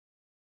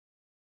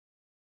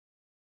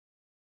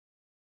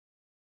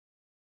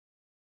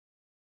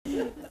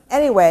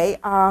Anyway,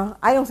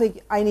 I don't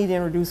think I need to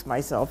introduce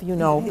myself. You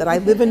know that I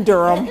live in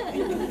Durham,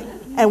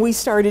 and we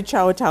started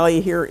Ciao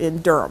Italia here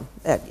in Durham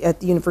at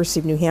the University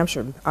of New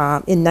Hampshire in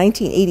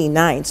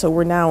 1989, so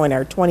we're now in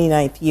our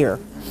 29th year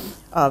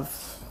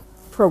of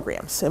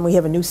programs, and we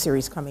have a new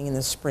series coming in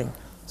this spring.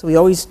 So we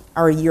always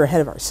are a year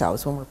ahead of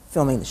ourselves when we're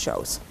filming the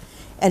shows.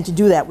 And to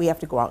do that, we have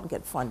to go out and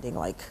get funding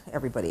like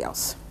everybody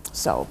else.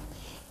 So,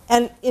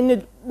 and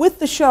with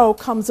the show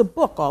comes a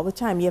book all the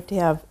time. You have to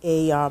have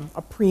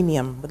a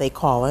premium, they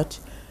call it,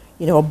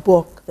 you know, a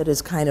book that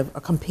is kind of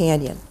a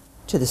companion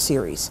to the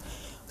series.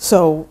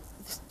 So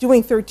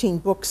doing 13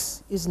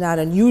 books is not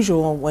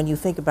unusual when you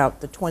think about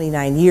the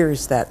 29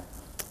 years that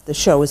the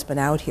show has been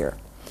out here.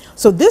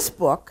 So this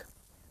book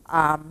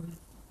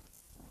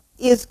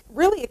is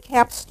really a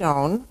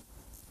capstone,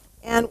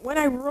 and when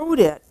I wrote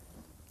it,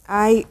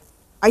 I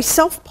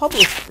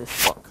self-published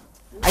this book.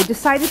 I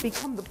decided to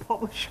become the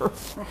publisher,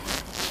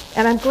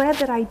 and I'm glad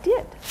that I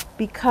did,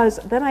 because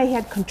then I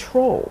had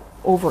control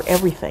over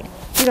everything.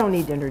 You don't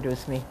need to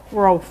introduce me.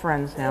 We're old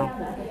friends now.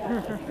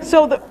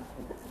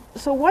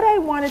 So what I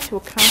wanted to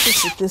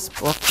accomplish with this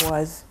book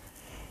was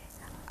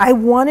I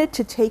wanted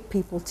to take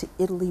people to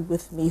Italy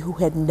with me who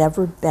had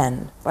never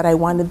been, but I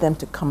wanted them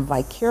to come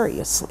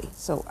vicariously.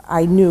 So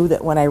I knew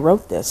that when I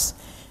wrote this,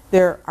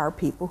 there are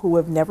people who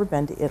have never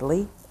been to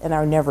Italy and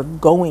are never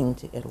going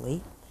to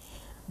Italy,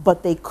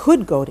 but they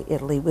could go to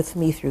Italy with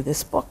me through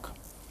this book.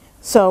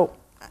 So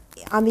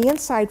on the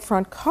inside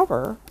front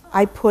cover,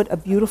 I put a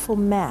beautiful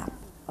map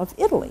of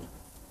Italy.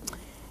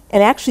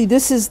 And actually,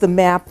 this is the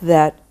map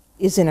that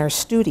is in our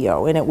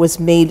studio, and it was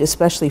made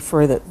especially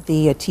for the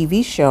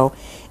TV show.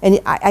 And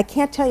I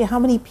can't tell you how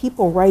many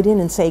people write in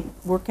and say,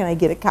 where can I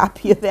get a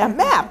copy of that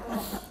map?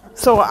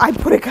 So I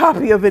put a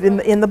copy of it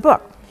in the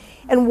book.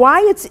 And why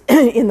it's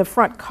in the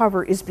front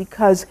cover is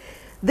because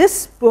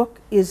this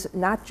book is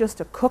not just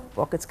a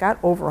cookbook. It's got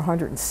over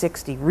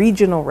 160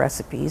 regional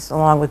recipes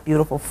along with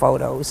beautiful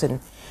photos and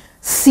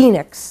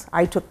scenics.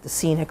 I took the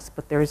scenics,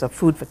 but there's a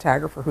food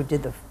photographer who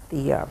did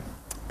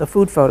the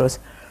food photos.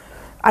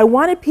 I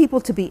wanted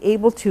people to be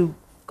able to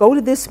go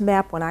to this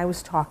map when I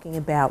was talking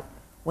about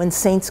when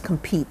saints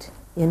compete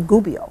in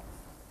Gubbio.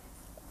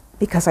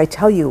 Because I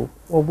tell you,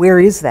 well, where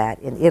is that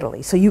in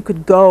Italy? So you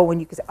could go and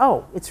you could say,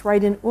 oh, it's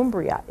right in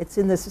Umbria. It's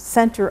in the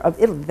center of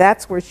Italy.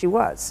 That's where she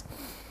was.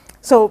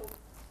 So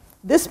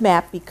this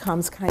map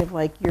becomes kind of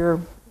like your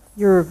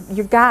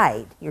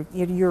guide, your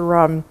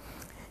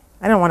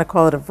I don't want to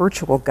call it a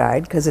virtual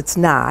guide because it's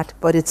not,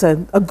 but it's a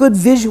good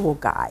visual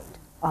guide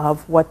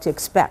of what to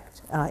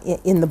expect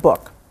in the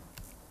book.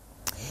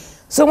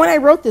 So when I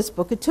wrote this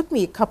book, it took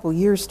me a couple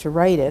years to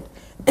write it,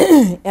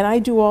 and I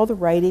do all the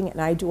writing and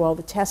I do all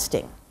the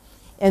testing.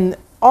 And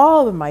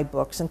all of my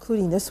books,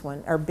 including this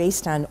one, are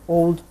based on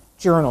old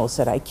journals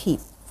that I keep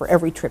for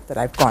every trip that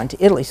I've gone to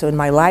Italy. So in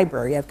my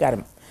library, I've got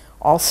them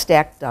all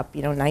stacked up.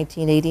 You know,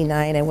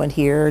 1989 I went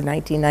here,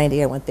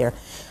 1990 I went there.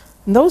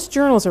 And those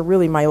journals are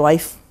really my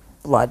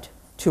lifeblood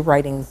to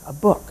writing a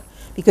book,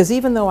 because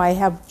even though I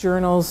have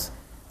journals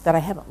that I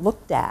haven't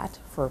looked at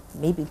for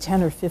maybe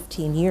 10 or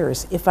 15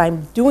 years, if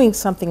I'm doing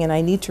something and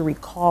I need to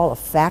recall a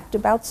fact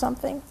about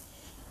something,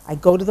 I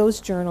go to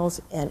those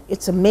journals, and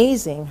it's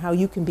amazing how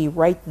you can be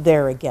right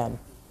there again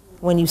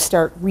when you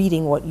start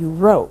reading what you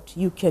wrote.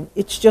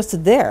 It's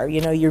just there, you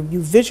know,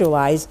 you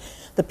visualize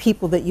the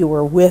people that you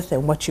were with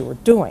and what you were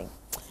doing.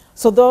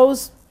 So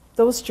those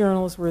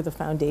journals were the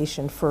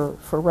foundation for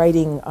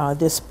writing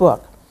this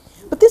book.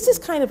 But this is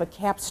kind of a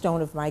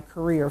capstone of my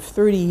career of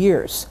 30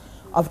 years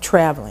of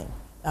traveling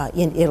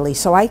in Italy.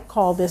 So I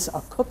call this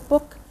a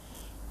cookbook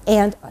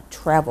and a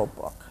travel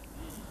book,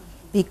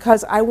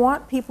 because I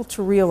want people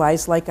to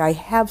realize, like I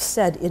have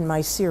said in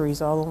my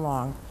series all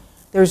along,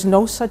 there's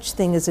no such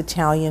thing as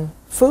Italian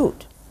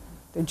food.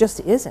 There just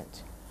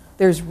isn't.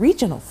 There's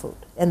regional food,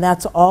 and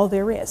that's all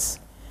there is.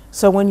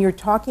 So when you're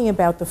talking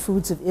about the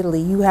foods of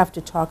Italy, you have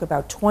to talk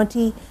about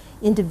 20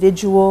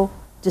 individual,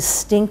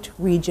 distinct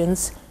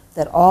regions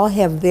that all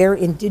have their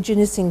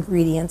indigenous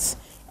ingredients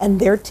and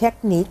their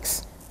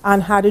techniques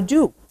on how to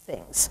do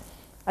things.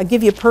 I'll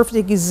give you a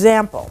perfect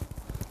example.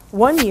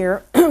 One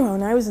year,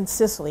 when I was in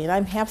Sicily, and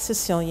I'm half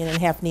Sicilian and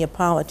half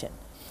Neapolitan,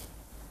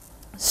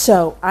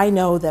 so I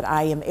know that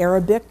I am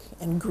Arabic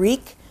and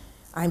Greek,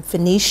 I'm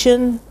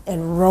Phoenician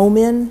and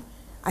Roman,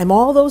 I'm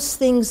all those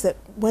things that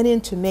went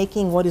into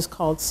making what is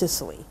called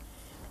Sicily.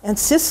 And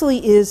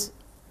Sicily is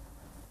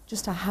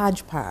just a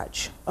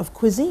hodgepodge of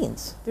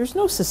cuisines. There's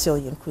no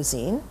Sicilian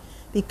cuisine,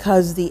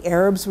 because the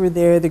Arabs were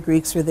there, the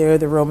Greeks were there,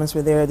 the Romans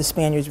were there, the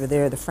Spaniards were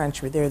there, the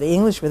French were there, the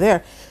English were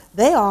there.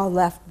 They all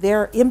left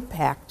their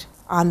impact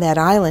on that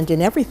island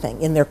in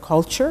everything, in their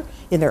culture,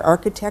 in their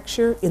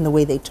architecture, in the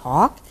way they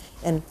talk,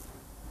 and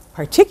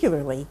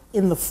particularly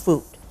in the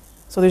food.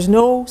 So there's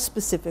no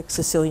specific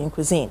Sicilian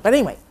cuisine. But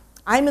anyway,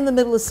 I'm in the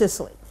middle of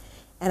Sicily,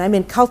 and I'm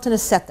in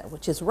Caltanissetta,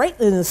 which is right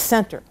in the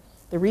center,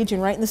 the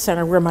region right in the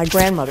center where my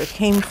grandmother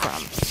came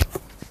from,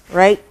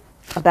 right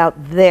about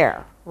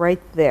there, right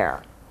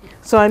there.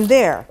 So I'm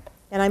there,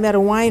 and I'm at a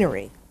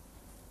winery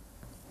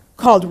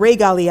called Re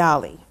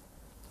Galeali.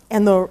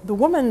 And the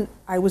woman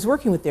I was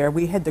working with there,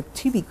 we had the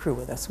TV crew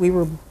with us. We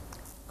were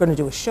going to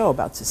do a show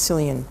about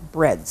Sicilian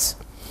breads.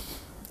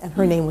 And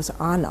her name was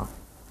Anna.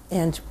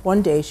 And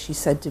one day she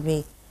said to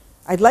me,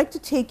 I'd like to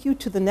take you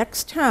to the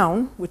next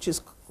town, which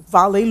is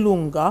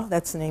Vallelunga,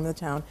 that's the name of the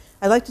town.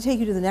 I'd like to take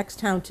you to the next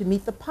town to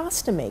meet the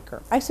pasta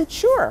maker. I said,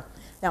 sure.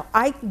 Now,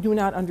 I do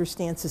not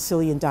understand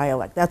Sicilian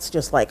dialect. That's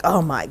just like,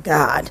 oh my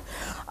God.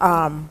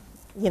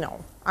 You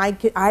know,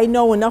 I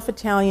know enough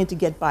Italian to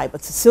get by,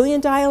 but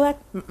Sicilian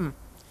dialect? Mm-mm.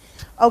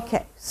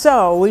 Okay,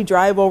 so we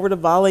drive over to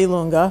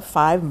Vallelunga,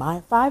 5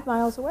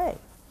 miles away.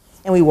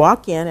 And we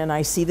walk in, and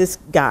I see this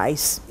guy,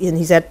 and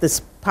he's at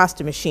this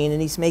pasta machine,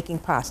 and he's making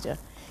pasta.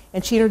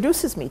 And she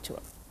introduces me to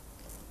him.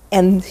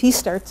 And he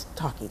starts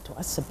talking to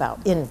us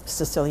about, in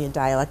Sicilian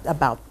dialect,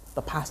 about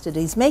the pasta that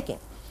he's making.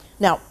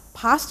 Now,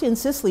 pasta in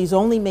Sicily is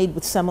only made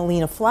with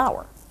semolina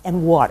flour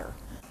and water.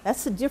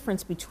 That's the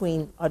difference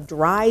between a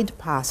dried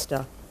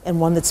pasta and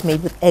one that's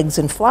made with eggs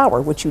and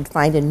flour, which you'd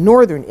find in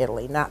northern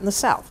Italy, not in the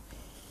south.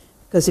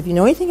 Because if you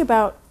know anything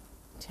about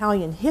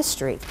Italian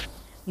history,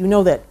 you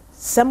know that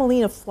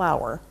semolina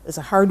flour is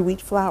a hard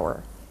wheat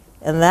flour,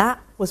 and that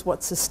was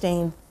what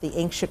sustained the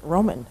ancient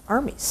Roman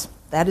armies.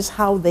 That is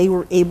how they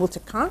were able to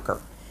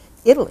conquer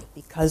Italy,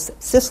 because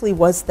Sicily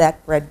was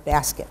that bread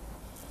basket.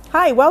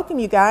 Hi, welcome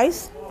you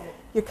guys.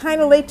 You're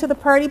kind of late to the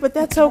party, but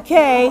that's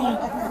okay.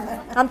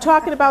 I'm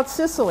talking about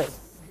Sicily.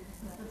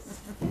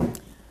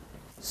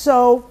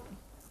 So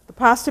the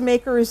pasta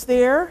maker is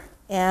there,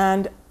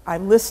 and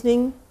I'm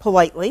listening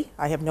politely.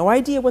 I have no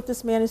idea what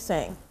this man is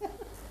saying.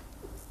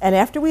 And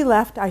after we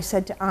left, I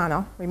said to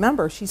Anna,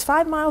 remember, she's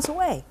 5 miles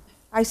away.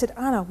 I said,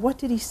 Anna, what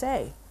did he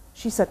say?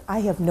 She said,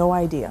 I have no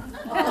idea.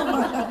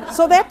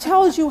 So that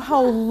tells you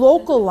how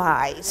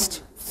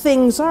localized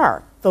things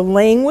are. The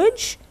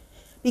language,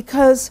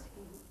 because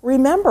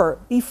remember,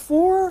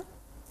 before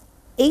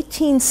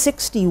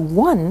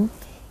 1861,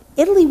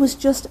 Italy was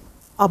just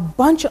a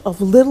bunch of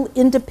little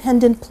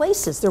independent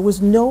places. There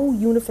was no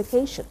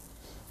unification.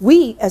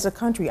 We, as a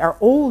country, are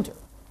older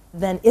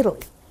than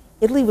Italy.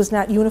 Italy was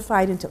not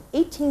unified until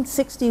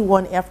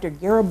 1861 after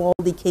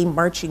Garibaldi came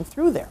marching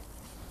through there.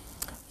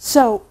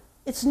 So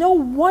it's no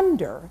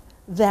wonder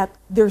that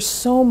there's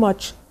so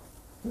much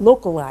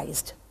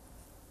localized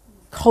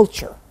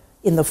culture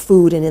in the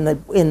food and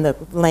in the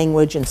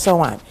language and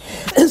so on.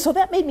 And so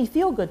that made me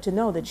feel good to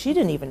know that she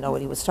didn't even know what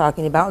he was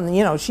talking about, and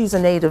you know, she's a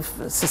native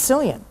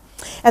Sicilian.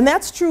 And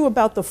that's true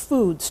about the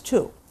foods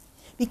too.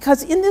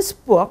 Because in this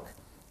book,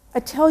 I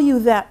tell you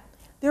that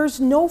there's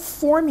no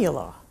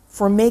formula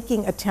for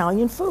making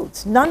Italian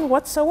foods, none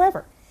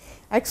whatsoever.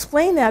 I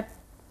explain that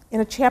in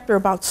a chapter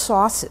about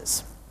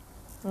sauces.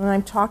 And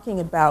I'm talking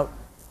about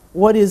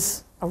what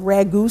is a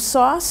ragu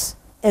sauce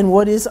and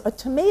what is a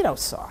tomato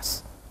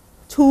sauce.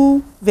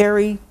 Two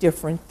very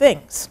different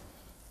things.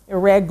 A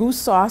ragu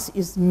sauce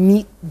is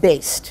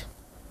meat-based,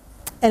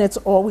 and it's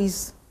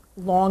always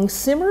long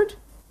simmered,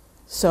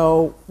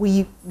 so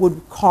we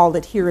would call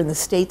it here in the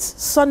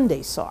States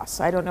Sunday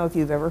sauce. I don't know if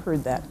you've ever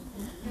heard that.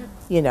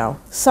 You know,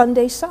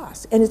 Sunday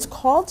sauce. And it's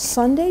called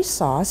Sunday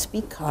sauce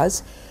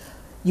because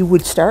you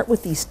would start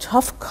with these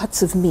tough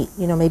cuts of meat.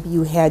 You know, maybe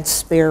you had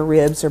spare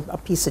ribs or a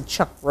piece of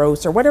chuck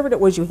roast or whatever it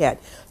was you had.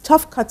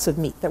 Tough cuts of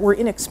meat that were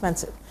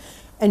inexpensive.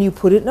 And you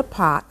put it in a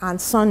pot on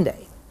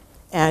Sunday.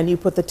 And you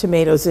put the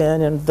tomatoes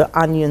in and the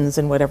onions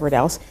and whatever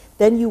else.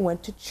 Then you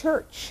went to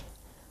church.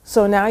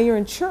 So now you're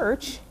in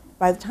church.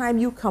 By the time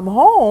you come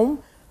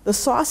home, the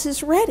sauce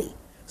is ready.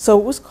 So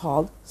it was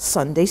called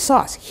Sunday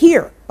sauce,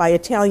 here by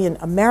Italian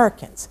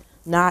Americans,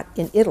 not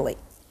in Italy.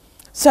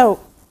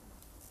 So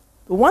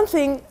the one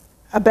thing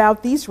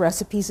about these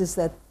recipes is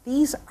that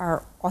these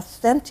are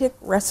authentic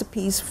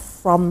recipes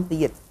from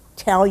the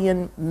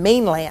Italian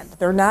mainland.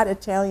 They're not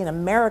Italian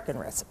American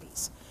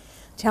recipes.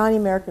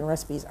 Italian American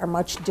recipes are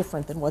much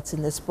different than what's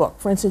in this book.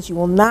 For instance, you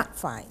will not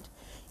find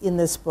in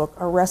this book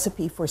a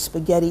recipe for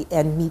spaghetti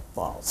and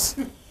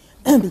meatballs.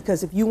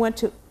 Because if you went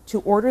to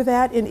order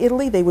that in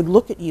Italy, they would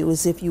look at you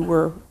as if you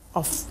were,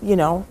 you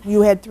know,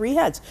 you had 3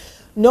 heads.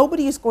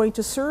 Nobody is going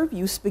to serve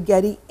you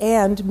spaghetti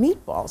and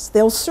meatballs.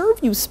 They'll serve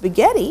you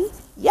spaghetti,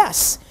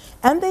 yes,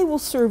 and they will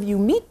serve you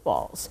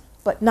meatballs,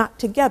 but not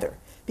together,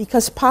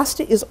 because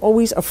pasta is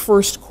always a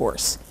first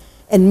course,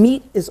 and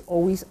meat is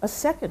always a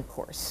second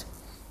course.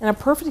 And a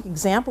perfect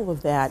example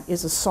of that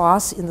is a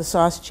sauce in the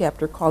sauce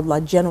chapter called La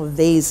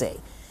Genovese.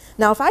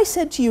 Now, if I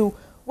said to you,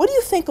 what do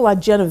you think La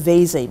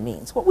Genovese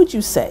means? What would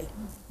you say?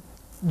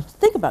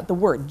 Think about the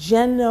word,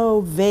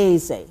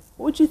 Genovese.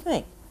 What would you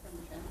think?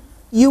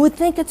 You would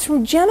think it's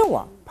from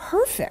Genoa.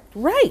 Perfect,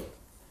 right.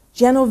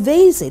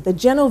 Genovese, the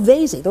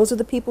Genovese, those are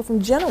the people from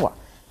Genoa.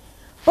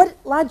 But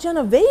La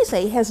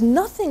Genovese has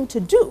nothing to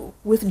do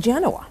with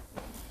Genoa.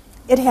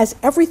 It has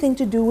everything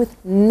to do with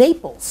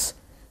Naples.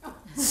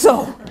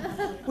 So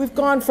we've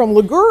gone from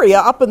Liguria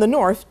up in the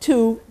north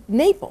to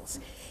Naples.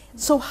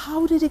 So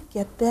how did it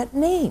get that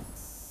name?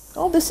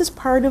 Oh, this is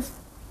part of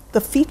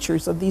the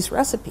features of these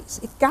recipes.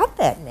 It got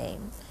that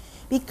name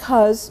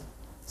because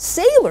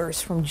sailors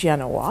from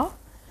Genoa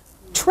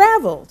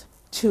traveled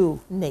to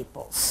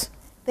Naples.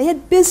 They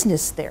had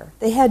business there.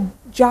 They had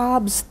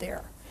jobs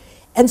there.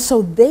 And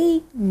so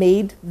they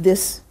made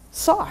this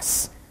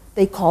sauce.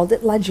 They called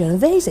it La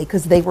Genovese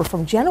because they were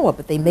from Genoa,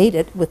 but they made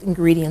it with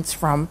ingredients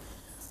from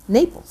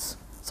Naples.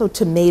 So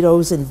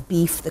tomatoes and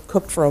beef that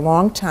cooked for a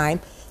long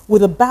time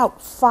with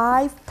about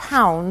 5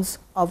 pounds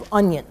of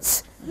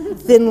onions,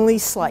 thinly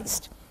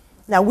sliced.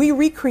 Now, we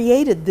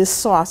recreated this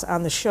sauce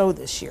on the show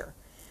this year.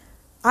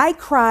 I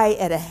cry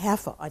at a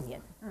half an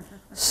onion.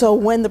 So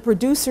when the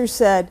producer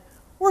said,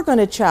 we're going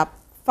to chop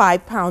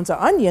 5 pounds of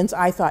onions,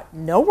 I thought,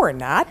 no, we're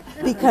not,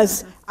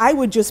 because I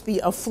would just be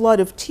a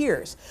flood of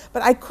tears.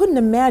 But I couldn't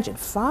imagine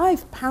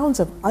 5 pounds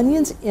of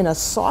onions in a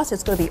sauce.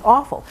 It's going to be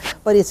awful.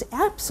 But it's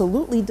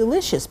absolutely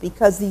delicious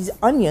because these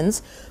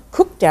onions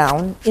cook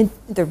down,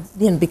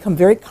 become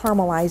very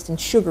caramelized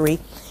and sugary,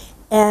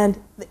 and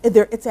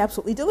it's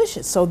absolutely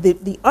delicious. So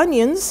the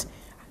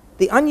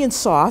onion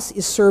sauce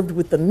is served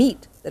with the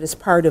meat that is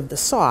part of the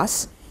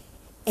sauce,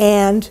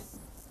 and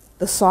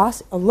the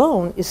sauce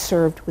alone is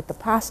served with the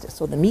pasta.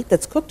 So the meat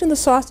that's cooked in the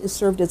sauce is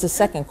served as a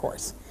second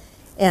course,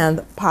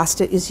 and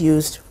pasta is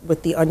used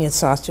with the onion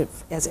sauce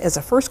as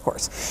a first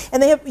course.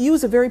 And they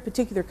use a very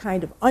particular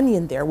kind of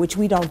onion there, which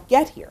we don't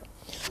get here.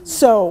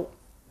 So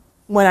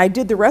when I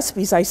did the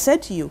recipes, I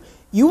said to you,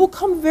 you will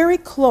come very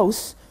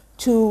close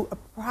to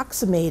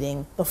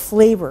approximating the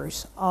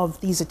flavors of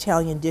these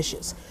Italian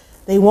dishes.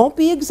 They won't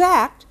be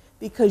exact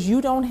because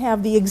you don't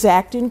have the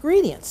exact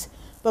ingredients,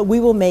 but we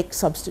will make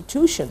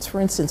substitutions. For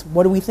instance,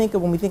 what do we think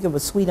of when we think of a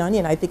sweet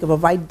onion? I think of a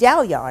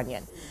Vidalia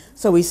onion.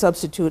 So we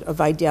substitute a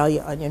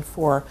Vidalia onion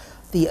for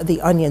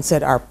the onions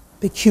that are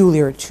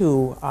peculiar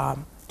to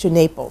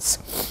Naples.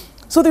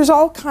 So there's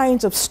all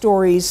kinds of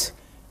stories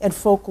and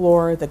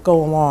folklore that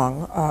go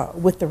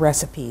along with the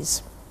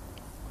recipes.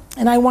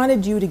 And I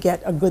wanted you to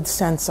get a good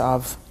sense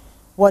of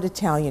what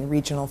Italian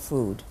regional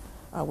food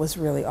was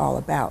really all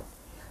about.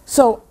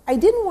 So I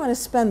didn't want to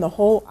spend the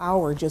whole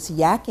hour just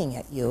yakking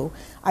at you.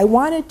 I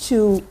wanted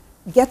to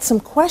get some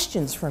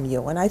questions from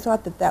you, and I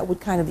thought that that would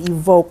kind of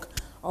evoke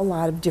a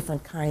lot of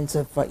different kinds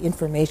of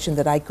information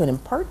that I could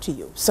impart to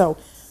you. So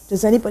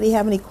does anybody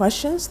have any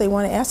questions they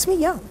want to ask me?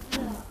 Yeah.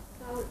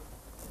 About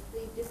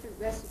the different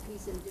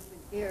recipes in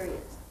different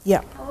areas.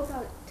 Yeah. How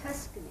about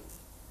Tuscany?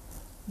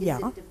 Yeah.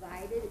 Is it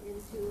divided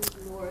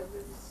into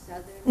northern,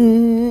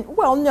 southern?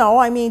 Well, no.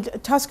 I mean,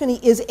 Tuscany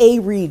is a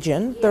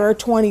region. Yeah. There are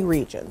 20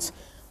 regions.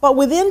 But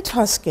within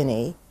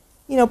Tuscany,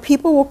 you know,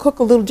 people will cook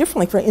a little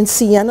differently. In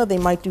Siena, they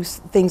might do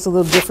things a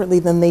little differently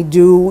than they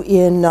do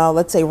in,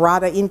 let's say,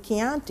 Rada in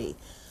Chianti,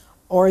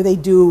 or they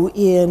do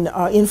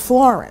in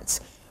Florence.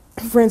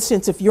 For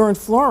instance, if you're in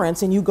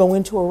Florence and you go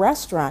into a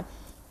restaurant,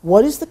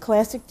 what is the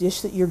classic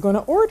dish that you're going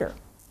to order?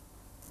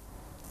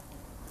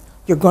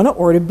 You're going to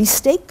order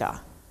bistecca.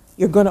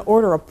 You're going to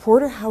order a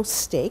porterhouse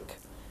steak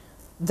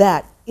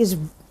that is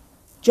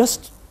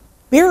just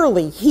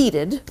barely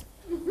heated.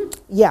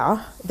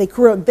 Yeah, they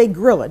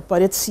grill it,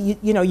 but it's,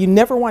 you know, you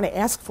never want to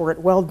ask for it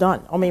well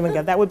done. Oh my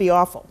God, that would be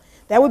awful.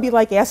 That would be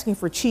like asking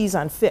for cheese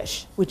on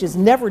fish, which is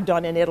never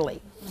done in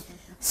Italy.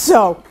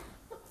 So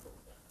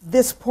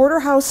this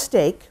porterhouse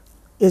steak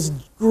is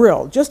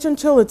grilled just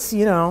until it's,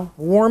 you know,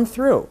 warm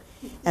through.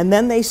 And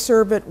then they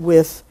serve it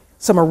with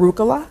some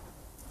arugula,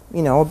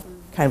 you know,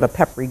 kind of a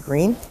peppery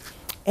green,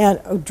 and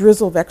a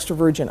drizzle of extra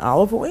virgin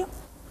olive oil,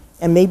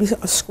 and maybe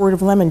a squirt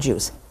of lemon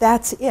juice.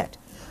 That's it.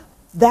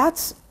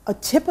 That's a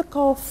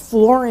typical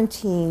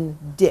Florentine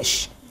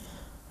dish.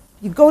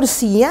 You go to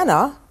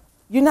Siena,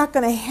 you're not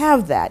going to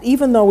have that,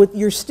 even though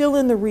you're still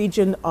in the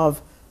region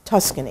of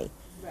Tuscany.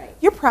 Right.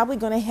 You're probably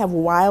going to have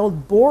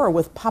wild boar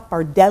with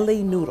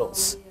pappardelle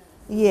noodles. Oh,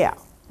 yeah.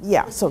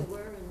 Yeah. So. They were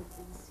in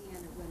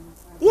Siena when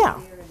I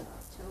was there in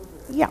October.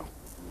 Yeah.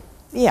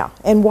 Yeah.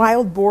 And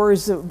wild boar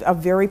is a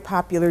very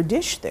popular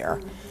dish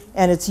there,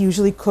 and it's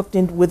usually cooked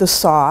with a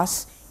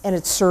sauce, and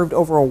it's served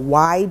over a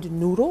wide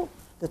noodle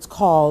that's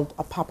called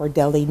a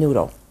pappardelle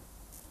noodle.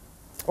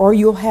 Or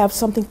you'll have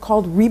something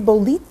called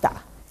ribollita,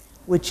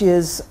 which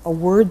is a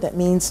word that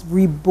means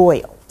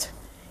reboiled.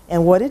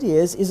 And what it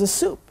is a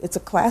soup. It's a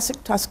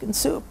classic Tuscan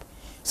soup.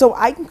 So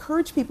I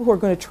encourage people who are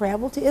going to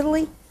travel to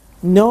Italy,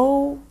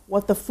 know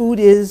what the food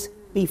is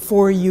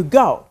before you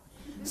go.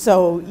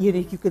 So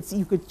you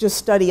could just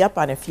study up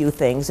on a few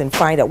things and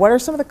find out what are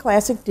some of the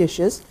classic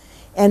dishes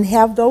and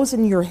have those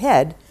in your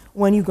head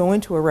when you go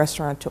into a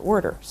restaurant to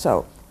order.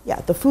 So yeah,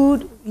 the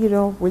food, you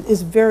know,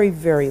 is very,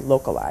 very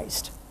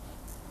localized.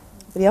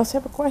 Anybody else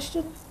have a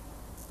question?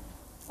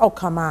 Oh,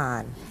 come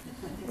on.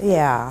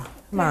 Yeah,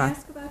 come on. Can I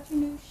ask about your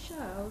new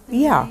show? The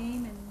Yeah.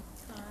 name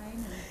and time?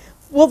 And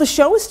Well, the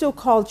show is still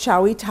called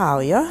Ciao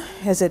Italia,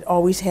 as it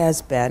always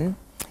has been.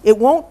 It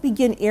won't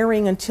begin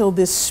airing until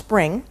this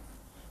spring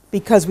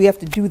because we have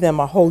to do them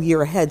a whole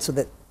year ahead so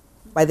that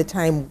by the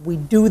time we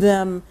do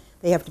them,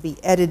 they have to be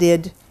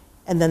edited,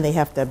 and then they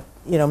have to,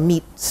 you know,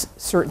 meet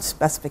certain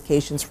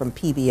specifications from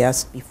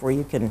PBS before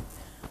you can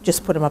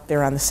just put them up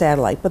there on the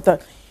satellite.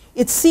 But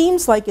it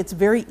seems like it's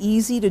very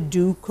easy to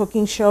do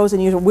cooking shows,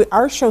 and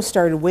our show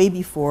started way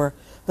before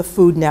the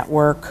Food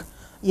Network,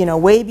 you know,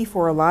 way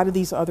before a lot of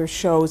these other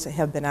shows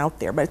have been out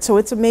there. But so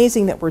it's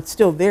amazing that we're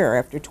still there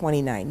after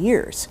 29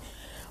 years.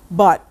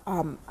 But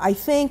I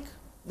think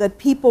that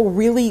people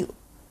really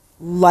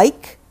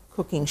like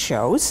cooking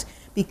shows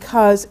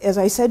because, as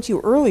I said to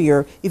you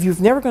earlier, if you're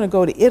never going to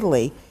go to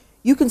Italy,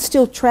 you can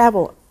still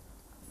travel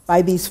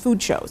by these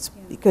food shows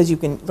because you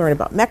can learn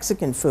about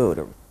Mexican food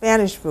or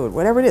Spanish food,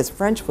 whatever it is,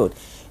 French food.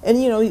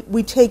 And, you know,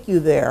 we take you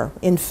there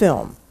in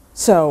film.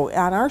 So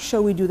on our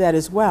show, we do that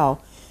as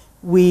well.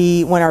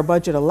 When our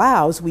budget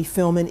allows, we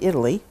film in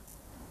Italy,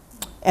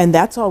 and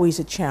that's always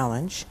a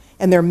challenge.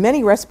 And there are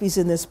many recipes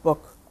in this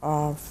book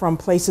from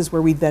places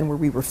where we've been where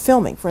we were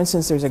filming. For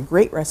instance, there's a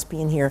great recipe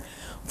in here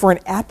for an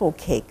apple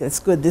cake that's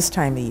good this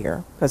time of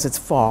year because it's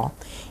fall.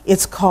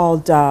 It's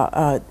called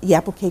the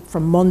apple cake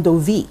from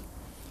Mondovì.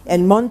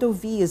 And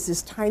Mondovì is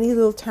this tiny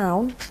little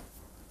town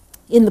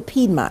in the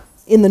Piedmont,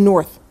 in the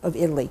north of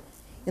Italy,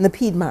 in the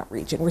Piedmont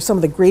region, where some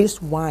of the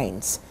greatest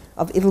wines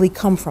of Italy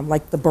come from,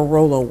 like the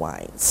Barolo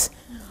wines.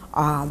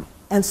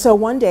 And so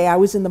one day I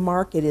was in the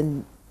market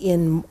in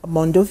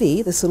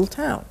Mondovì, this little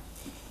town,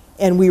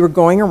 and we were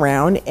going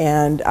around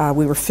and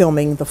we were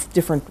filming the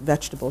different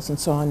vegetables and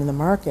so on in the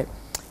market.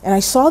 And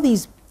I saw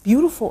these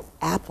beautiful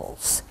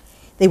apples.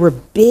 They were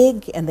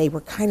big and they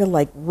were kind of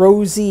like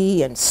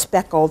rosy and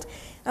speckled.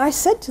 And I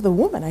said to the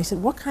woman, I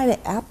said, what kind of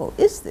apple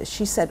is this?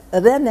 She said,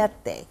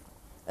 Renette,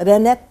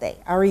 Renette,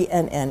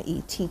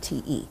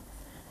 R-E-N-N-E-T-T-E.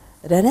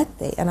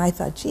 Renette. And I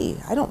thought, gee,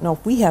 I don't know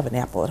if we have an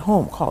apple at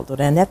home called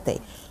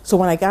Renette. So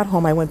when I got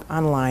home, I went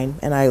online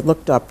and I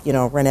looked up, you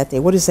know, Renette.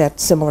 What is that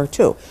similar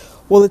to?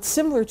 Well, it's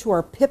similar to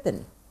our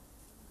pippin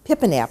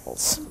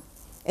apples.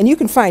 And you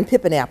can find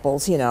pippin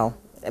apples, you know,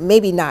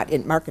 maybe not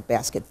in Market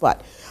Basket,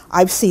 but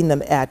I've seen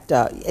them at,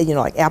 you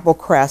know, like Apple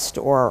Crest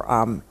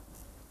or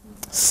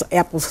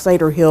Apple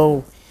Cider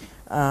Hill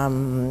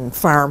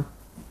Farm.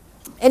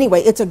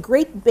 Anyway, it's a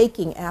great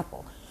baking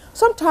apple.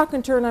 So I'm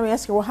talking to her and I'm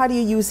asking her, well, how do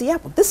you use the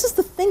apple? This is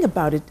the thing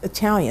about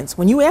Italians.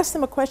 When you ask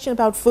them a question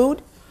about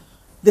food,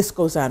 this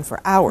goes on for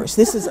hours.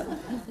 This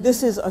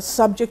is a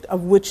subject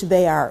of which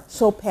they are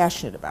so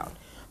passionate about.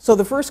 So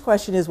the first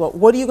question is, well,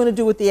 what are you going to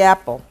do with the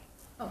apple?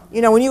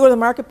 You know, when you go to the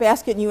Market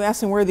Basket and you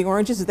ask them where are the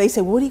oranges, they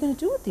say, well, what are you going to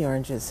do with the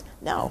oranges?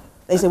 No.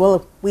 They say,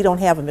 well, we don't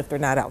have them if they're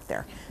not out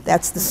there.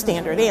 That's the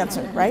standard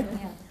answer, right?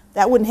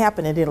 That wouldn't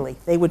happen in Italy.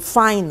 They would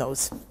find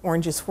those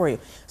oranges for you.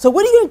 So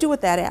what are you going to do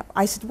with that apple?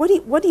 I said,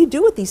 what do you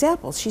do with these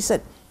apples? She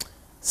said,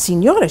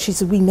 Signora, she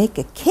said, we make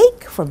a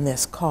cake from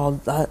this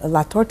called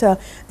La Torta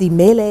di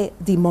Mele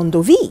di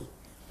Mondovì.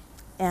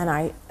 And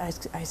I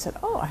said,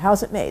 oh,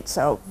 how's it made?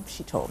 So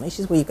she told me,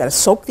 she said, well, you've got to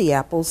soak the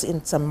apples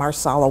in some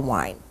Marsala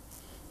wine.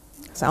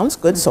 Sounds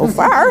good so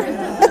far.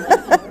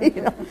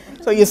 You know?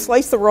 So you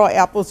slice the raw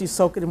apples, you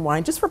soak it in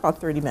wine just for about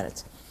 30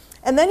 minutes.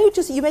 And then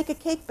you make a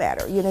cake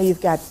batter. You know,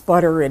 you've got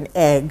butter and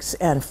eggs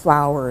and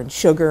flour and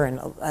sugar and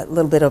a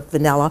little bit of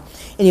vanilla,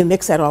 and you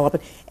mix that all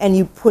up. And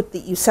you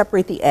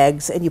separate the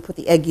eggs and you put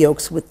the egg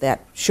yolks with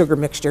that sugar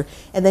mixture,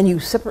 and then you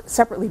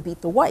separately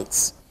beat the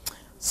whites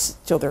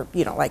so they're,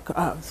 you know, like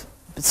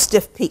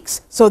stiff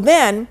peaks. So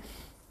then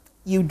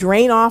you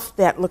drain off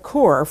that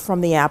liqueur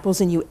from the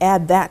apples and you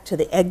add that to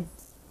the egg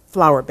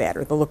flour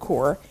batter, the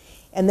liqueur.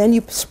 And then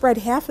you spread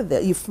half of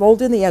it, you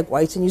fold in the egg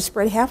whites and you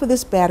spread half of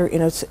this batter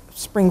in a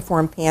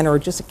springform pan or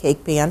just a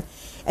cake pan,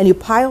 and you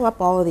pile up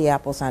all of the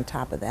apples on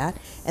top of that,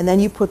 and then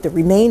you put the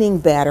remaining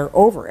batter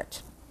over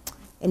it,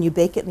 and you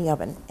bake it in the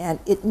oven. And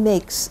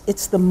it's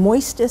the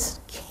moistest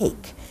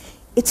cake.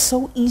 It's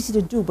so easy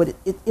to do, but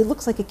it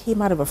looks like it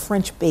came out of a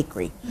French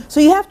bakery. So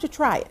you have to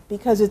try it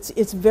because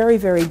it's very,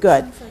 very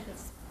good. Sounds like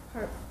it's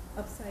part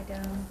upside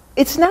down.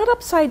 It's not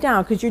upside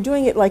down because you're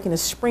doing it like in a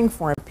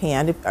springform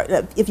pan.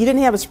 If you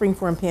didn't have a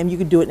springform pan, you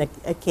could do it in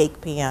a cake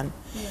pan.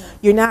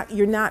 Yeah.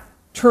 You're not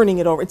turning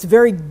it over. It's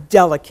very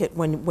delicate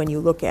when you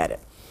look at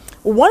it.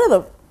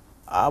 Well,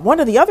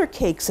 one of the other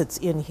cakes that's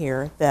in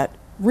here that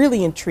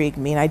really intrigued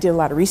me, and I did a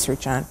lot of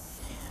research on,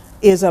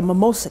 is a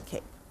mimosa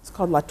cake. It's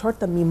called La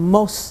Torta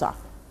Mimosa.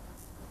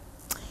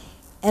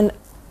 And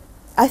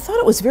I thought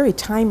it was very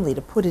timely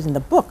to put it in the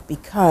book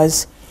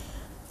because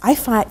I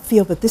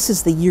feel that this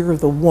is the year of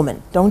the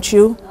woman, don't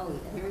you? Oh,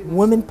 yeah.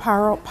 Women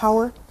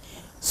power.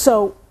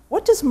 So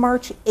what does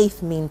March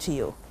 8th mean to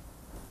you?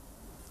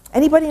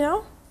 Anybody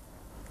know?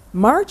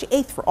 March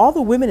 8th, for all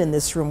the women in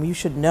this room, you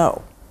should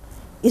know,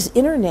 is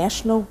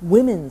International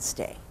Women's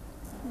Day.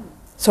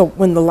 So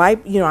when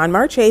on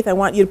March 8th, I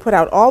want you to put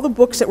out all the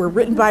books that were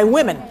written by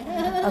women,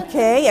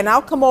 okay? And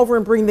I'll come over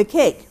and bring the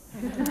cake.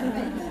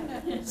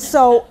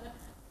 So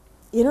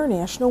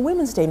International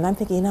Women's Day. And I'm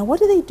thinking, now what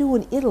do they do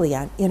in Italy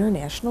on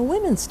International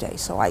Women's Day?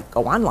 So I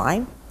go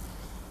online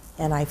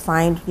and I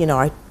find,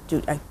 I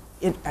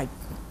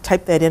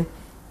type that in,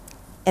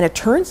 and it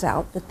turns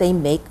out that they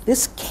make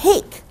this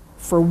cake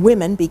for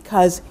women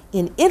because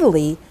in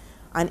Italy,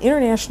 on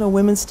International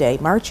Women's Day,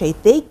 March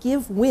 8th, they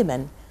give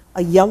women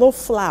a yellow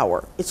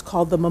flower. It's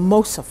called the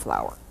mimosa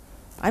flower.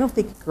 I don't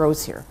think it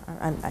grows here.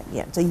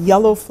 It's a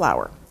yellow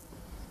flower.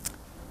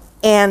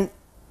 And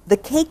the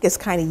cake is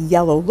kind of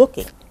yellow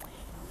looking.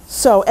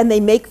 So, and they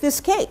make this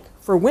cake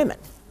for women.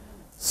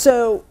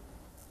 So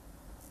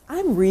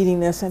I'm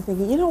reading this and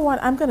thinking, you know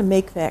what, I'm going to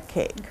make that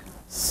cake.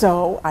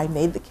 So I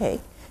made the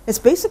cake. It's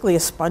basically a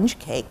sponge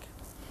cake.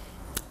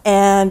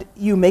 And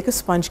you make a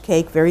sponge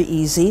cake, very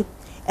easy.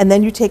 And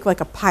then you take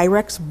like a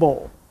Pyrex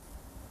bowl,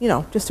 you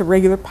know, just a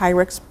regular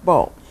Pyrex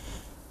bowl.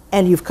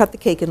 And you've cut the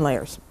cake in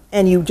layers.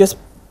 And you just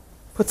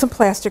put some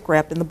plastic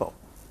wrap in the bowl.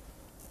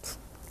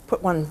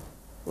 Put one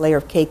layer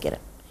of cake in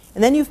it.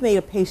 And then you've made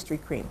a pastry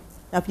cream.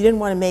 Now, if you didn't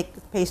want to make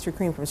pastry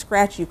cream from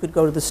scratch, you could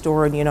go to the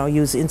store and, you know,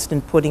 use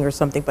instant pudding or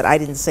something, but I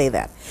didn't say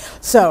that.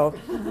 So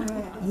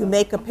you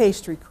make a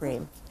pastry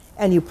cream,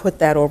 and you put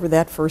that over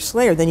that first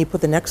layer. Then you put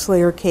the next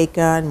layer of cake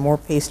on, more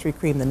pastry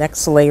cream, the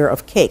next layer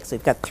of cake. So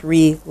you've got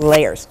 3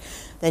 layers.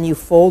 Then you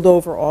fold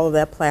over all of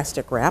that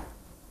plastic wrap,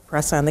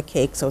 press on the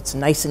cake so it's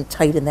nice and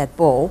tight in that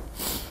bowl,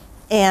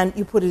 and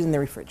you put it in the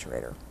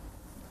refrigerator.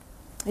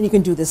 And you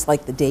can do this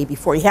like the day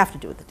before. You have to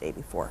do it the day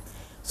before.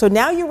 So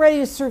now you're ready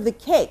to serve the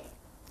cake.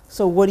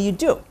 So what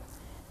do?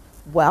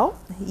 Well,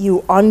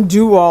 you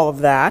undo all of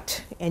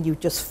that, and you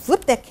just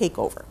flip that cake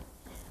over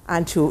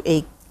onto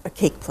a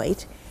cake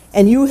plate,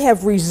 and you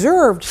have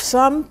reserved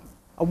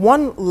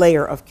one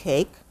layer of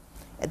cake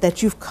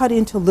that you've cut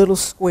into little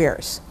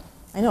squares.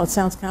 I know it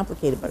sounds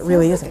complicated, but it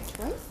really isn't.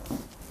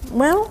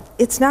 Well,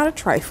 it's not a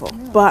trifle,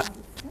 but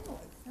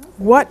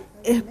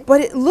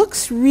it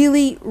looks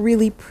really,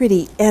 really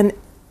pretty. And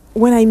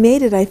when I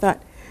made it, I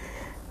thought,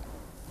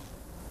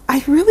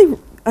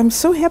 I'm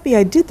so happy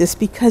I did this,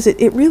 because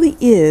it really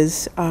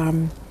is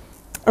a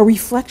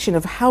reflection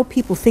of how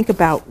people think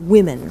about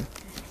women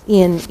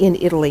in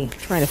Italy. I'm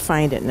trying to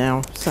find it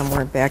now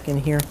somewhere back in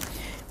here.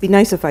 It'd be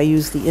nice if I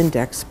used the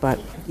index, but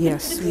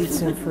yes,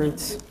 sweets and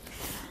fruits.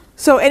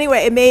 So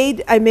anyway,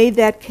 I made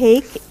that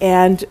cake,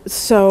 and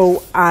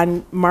so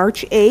on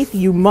March 8th,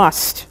 you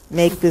must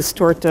make this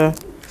torta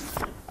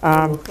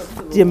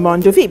di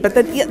Mondovì. But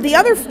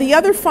the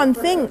other fun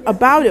thing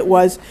about it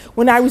was,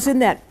 when I was in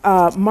that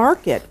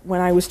market,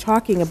 when I was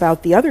talking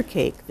about the other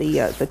cake,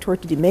 the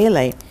torta di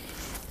mele,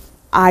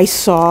 I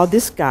saw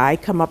this guy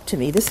come up to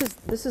me. This is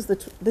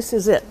it. This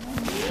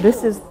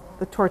is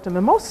the torta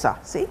mimosa.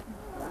 See?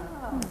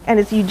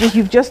 And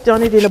you've just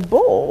done it in a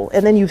bowl,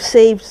 and then you've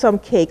saved some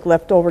cake,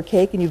 leftover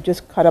cake, and you've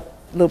just cut up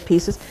little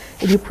pieces,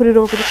 and you put it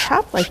over the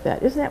top like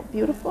that. Isn't that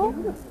beautiful?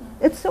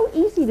 It's so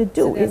easy to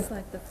do. So it's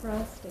like the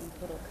frosting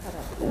little cut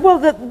up. Well,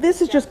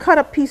 this is just cut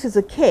up pieces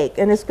of cake,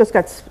 and it's just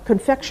got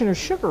confectioner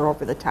sugar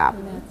over the top.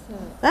 And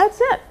That's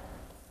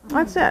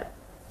it.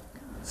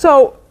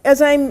 So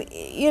as I'm,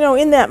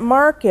 in that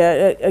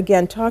market,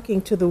 again,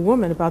 talking to the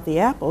woman about the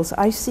apples,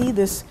 I see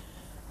this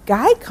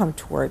guy come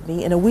toward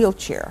me in a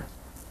wheelchair.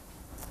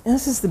 And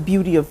this is the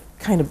beauty of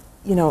kind of,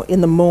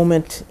 in the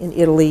moment in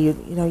Italy,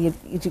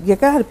 you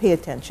got to pay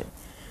attention.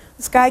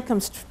 This guy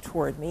comes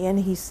toward me, and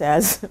he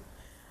says,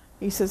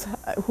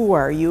 who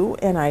are you?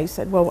 And I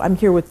said, well, I'm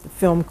here with the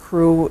film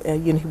crew.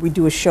 We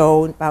do a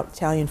show about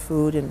Italian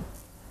food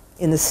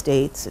in the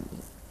States. And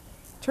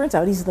it turns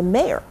out he's the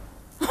mayor.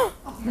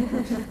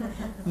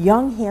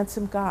 Young,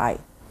 handsome guy.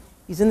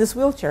 He's in this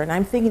wheelchair, and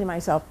I'm thinking to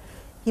myself,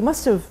 he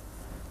must have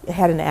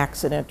had an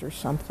accident or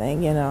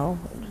something,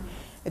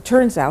 It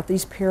turns out that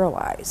he's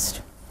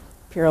paralyzed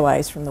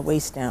from the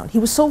waist down. He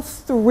was so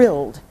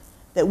thrilled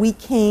that we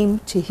came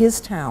to his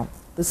town,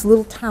 this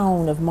little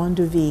town of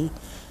Mondovì,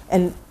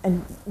 and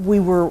we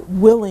were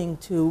willing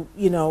to,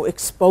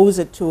 expose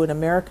it to an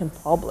American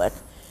public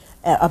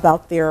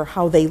about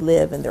how they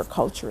live and their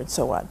culture and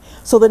so on.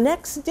 So the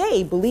next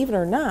day, believe it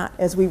or not,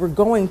 as we were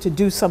going to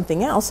do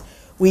something else,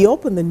 we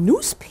opened the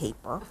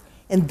newspaper,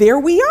 and there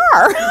we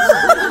are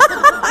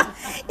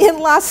in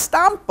La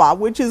Stampa,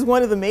 which is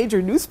one of the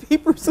major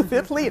newspapers of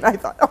Italy. And I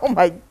thought, oh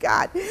my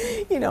God,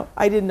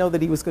 I didn't know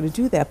that he was going to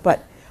do that.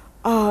 But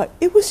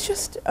it was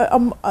just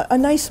a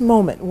nice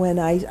moment when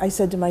I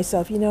said to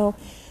myself,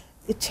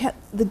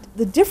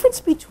 the difference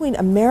between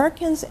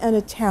Americans and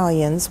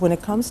Italians when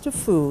it comes to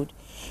food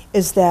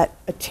is that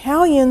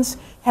Italians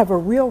have a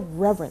real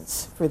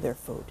reverence for their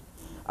food,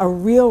 a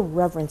real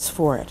reverence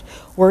for it.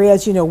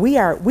 Whereas,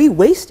 we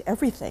waste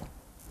everything.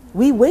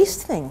 We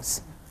waste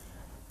things.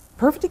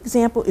 Perfect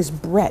example is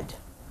bread.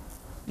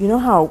 You know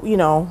how,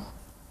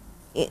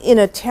 in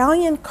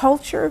Italian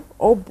culture,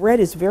 bread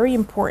is very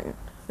important.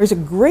 There's a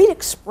great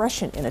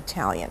expression in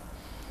Italian.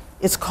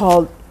 It's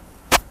called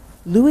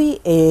lui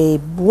è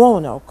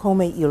buono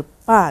come il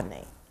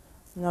pane.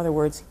 In other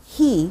words,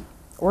 he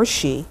or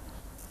she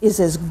is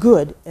as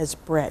good as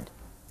bread.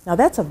 Now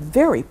that's a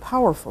very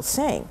powerful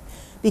saying,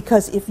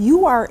 because if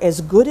you are as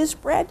good as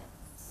bread,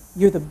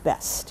 you're the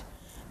best.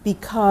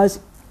 Because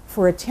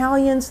for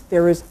Italians,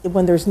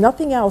 when there's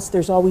nothing else,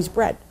 there's always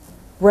bread.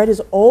 Bread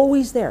is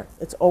always there.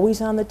 It's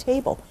always on the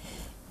table.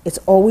 You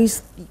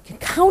can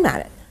count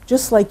on it.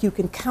 Just like you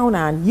can count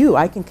on you.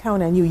 I can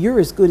count on you. You're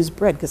as good as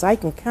bread because I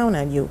can count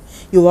on you.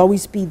 You'll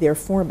always be there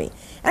for me.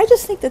 And I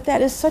just think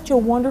that is such a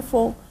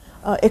wonderful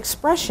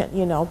expression,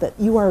 that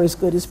you are as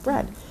good as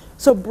bread.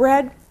 So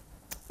bread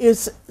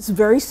is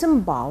very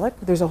symbolic.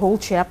 There's a whole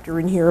chapter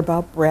in here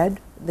about bread,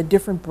 the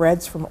different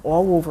breads from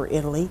all over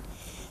Italy.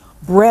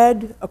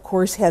 Bread, of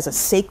course, has a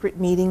sacred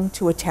meaning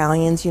to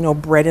Italians, you know,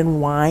 bread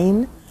and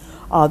wine,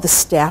 the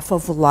staff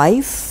of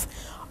life.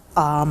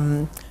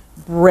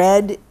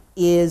 Bread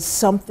is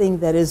something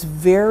that is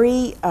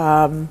very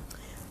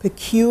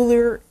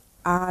peculiar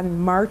on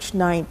March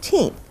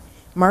 19th.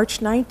 March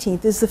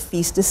 19th is the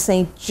feast of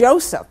St.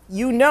 Joseph.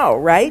 You know,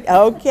 right?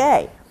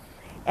 Okay.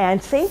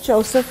 And St.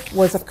 Joseph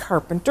was a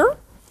carpenter.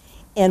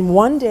 And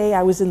one day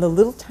I was in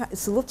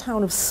it's a little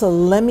town of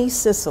Salemi,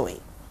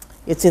 Sicily.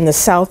 It's in the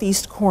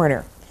southeast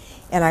corner.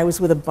 And I was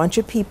with a bunch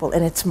of people,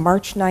 and it's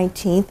March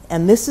 19th,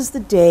 and this is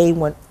the day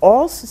when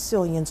all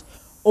Sicilians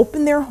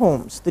open their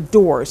homes, the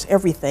doors,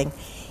 everything,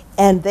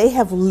 and they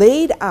have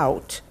laid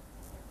out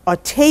a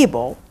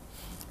table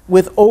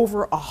with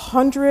over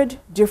 100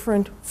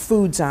 different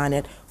foods on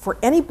it for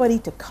anybody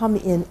to come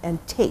in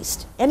and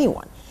taste,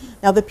 anyone.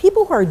 Now, the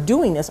people who are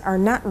doing this are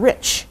not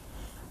rich,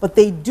 but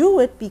they do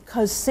it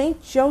because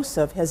St.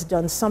 Joseph has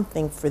done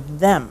something for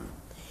them.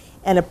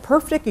 And a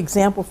perfect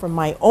example from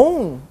my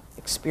own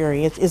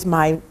experience is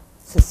my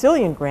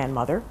Sicilian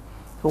grandmother,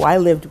 who I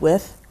lived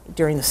with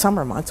during the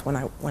summer months when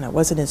I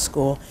wasn't in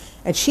school.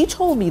 And she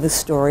told me the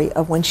story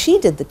of when she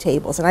did the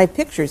tables, and I have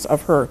pictures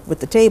of her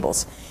with the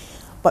tables.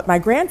 But my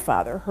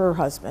grandfather, her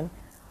husband,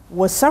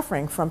 was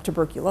suffering from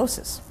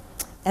tuberculosis.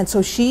 And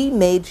so she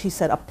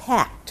said, a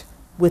pact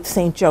with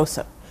St.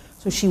 Joseph.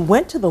 So she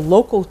went to the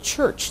local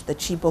church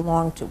that she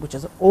belonged to, which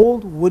is an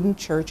old wooden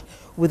church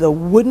with a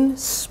wooden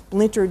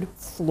splintered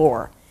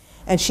floor.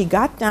 And she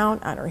got down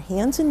on her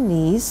hands and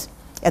knees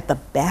at the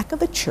back of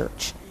the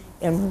church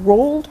and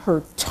rolled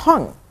her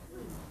tongue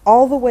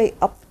all the way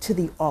up to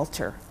the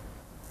altar.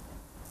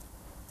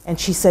 And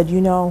she said, you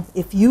know,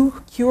 if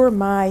you cure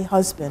my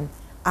husband,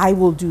 I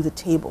will do the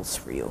tables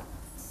for you.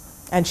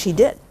 And she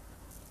did.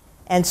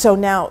 And so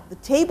now the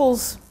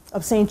tables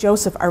of St.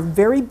 Joseph are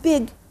very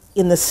big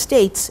in the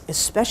States,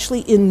 especially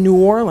in New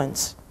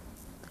Orleans.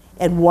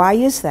 And why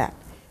is that?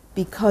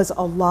 Because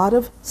a lot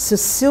of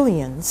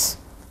Sicilians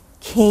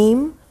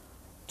came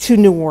to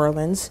New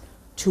Orleans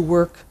to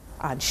work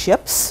on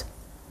ships.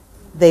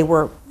 They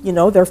were, you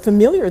know, they're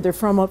familiar. They're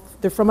from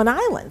an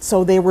island,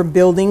 so they were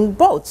building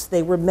boats.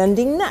 They were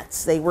mending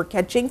nets. They were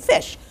catching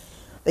fish.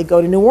 They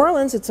go to New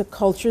Orleans. It's a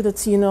culture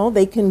that's, you know,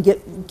 they can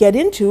get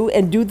into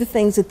and do the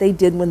things that they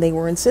did when they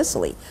were in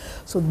Sicily.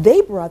 So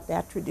they brought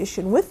that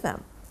tradition with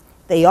them.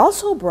 They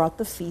also brought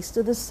the Feast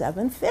of the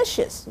Seven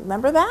Fishes.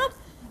 Remember that?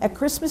 At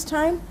Christmas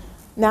time?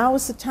 Now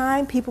is the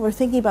time people are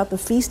thinking about the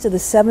Feast of the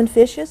Seven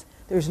Fishes.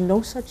 There's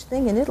no such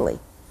thing in Italy.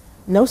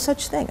 No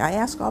such thing. I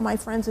ask all my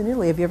friends in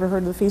Italy, have you ever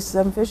heard of the Feast of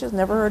Seven Fishes?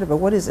 Never heard of it.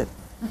 What is it?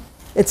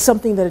 It's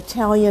something that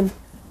Italian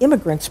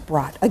immigrants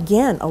brought.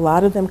 Again, a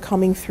lot of them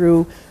coming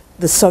through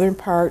the southern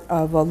part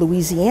of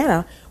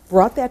Louisiana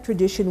brought that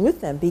tradition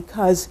with them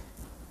because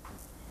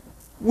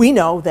we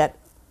know that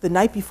the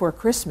night before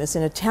Christmas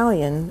in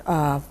Italian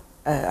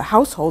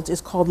households is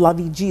called La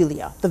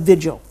Vigilia, the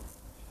vigil.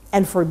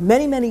 And for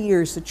many, many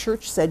years, the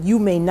church said you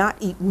may not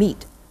eat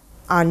meat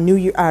on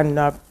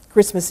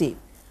Christmas Eve.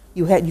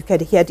 You had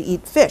to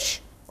eat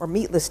fish or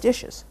meatless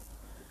dishes.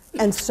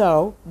 And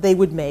so they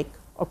would make,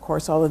 of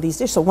course, all of these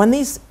dishes. So when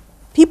these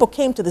people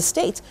came to the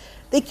States,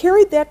 they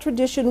carried that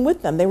tradition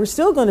with them. They were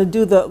still going to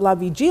do the La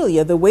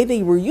Vigilia the way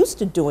they were used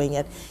to doing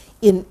it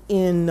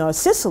in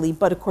Sicily,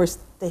 but of course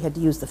they had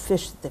to use the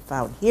fish that they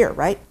found here,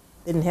 right?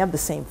 They didn't have the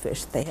same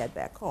fish that they had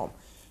back home.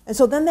 And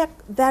so then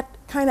that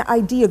kind of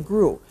idea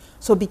grew.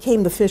 So it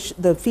became the Feast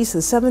of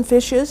the Seven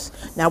Fishes.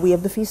 Now we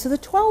have the Feast of the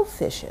 12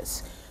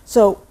 Fishes.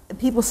 So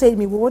people say to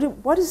me, well,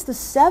 what is the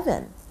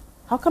 7?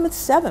 How come it's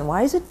 7?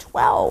 Why is it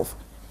 12?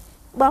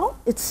 Well,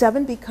 it's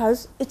 7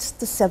 because it's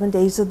the 7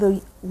 days of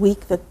the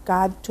week that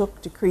God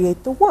took to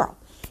create the world.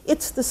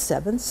 It's the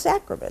 7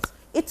 sacraments.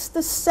 It's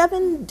the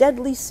 7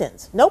 deadly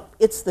sins. Nope,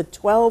 it's the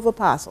 12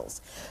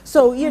 apostles.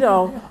 So, you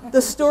know,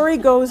 the story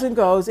goes and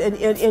goes, and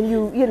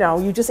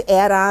you just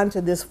add on to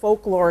this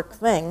folkloric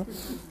thing,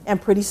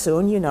 and pretty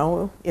soon, you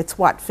know, it's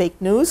what,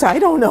 fake news? I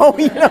don't know,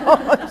 you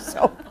know.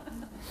 So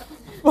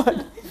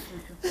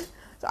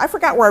I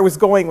forgot where I was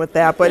going with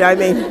that, but I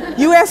mean,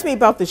 you asked me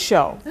about the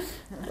show.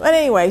 But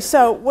anyway,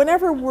 so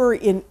whenever we're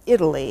in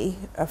Italy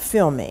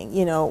filming,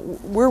 you know,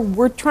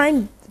 we're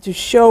trying to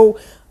show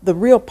the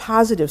real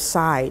positive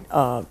side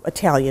of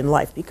Italian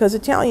life, because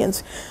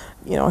Italians,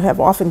 you know, have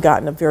often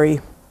gotten a very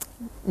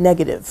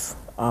negative,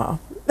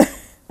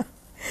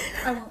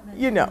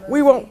 you know,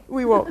 we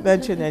won't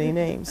mention any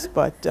names,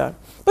 but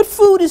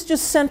food is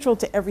just central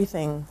to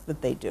everything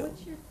that they do.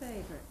 What's your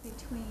favorite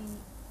between,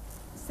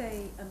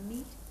 say, a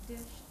meat dish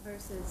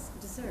versus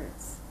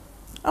desserts?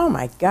 Oh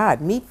my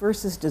God, meat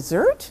versus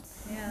dessert?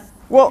 Yeah.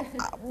 Well,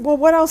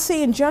 what I'll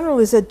say in general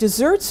is that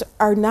desserts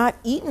are not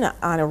eaten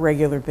on a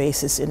regular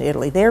basis in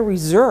Italy. They're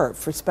reserved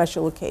for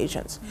special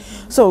occasions.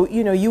 Mm-hmm. So,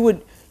 you know, you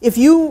would, if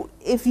you're,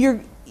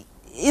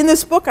 in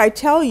this book I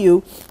tell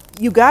you,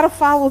 you got to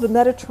follow the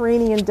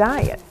Mediterranean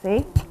diet,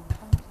 see?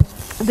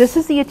 This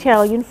is the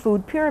Italian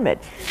food pyramid.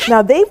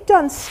 Now, they've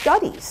done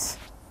studies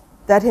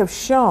that have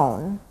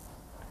shown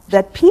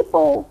that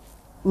people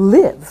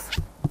live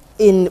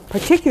in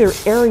particular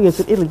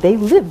areas of Italy, they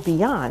live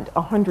beyond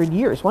 100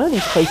 years. One of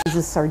these places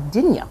is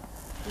Sardinia,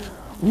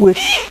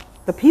 which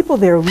the people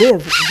there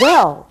live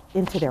well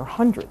into their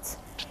hundreds.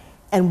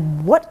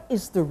 And what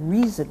is the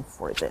reason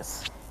for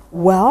this?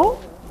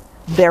 Well,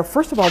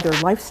 first of all, their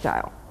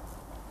lifestyle.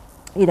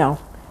 You know,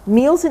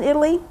 meals in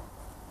Italy,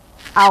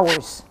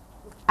 hours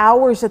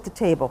at the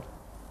table.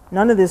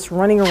 None of this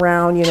running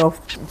around, you know,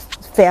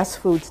 fast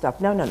food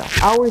stuff. No,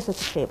 hours at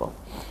the table.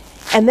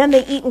 And then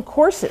they eat in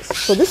courses.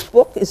 So this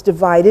book is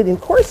divided in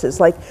courses.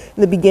 Like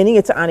in the beginning,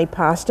 it's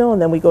antipasto, and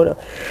then we go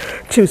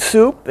to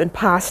soup and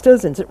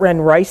pastas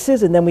and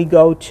rices, and then we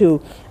go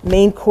to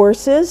main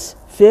courses,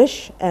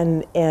 fish and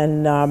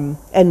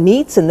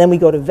meats, and then we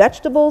go to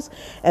vegetables,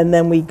 and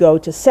then we go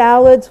to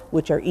salads,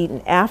 which are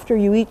eaten after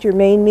you eat your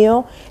main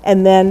meal,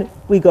 and then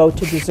we go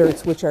to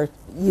desserts, which are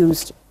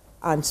used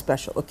on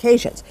special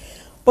occasions.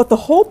 But the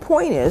whole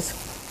point is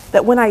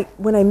that when I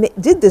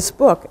did this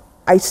book,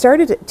 I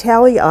started to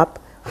tally up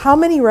how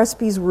many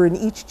recipes were in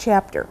each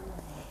chapter.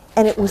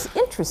 And it was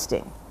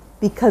interesting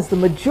because the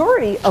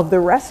majority of the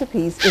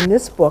recipes in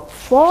this book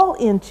fall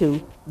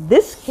into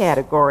this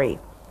category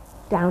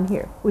down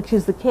here, which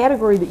is the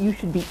category that you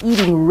should be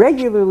eating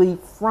regularly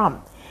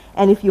from.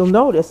 And if you'll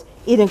notice,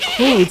 it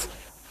includes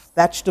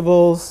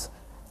vegetables,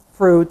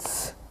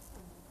 fruits,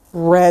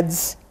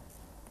 breads,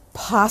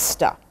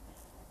 pasta.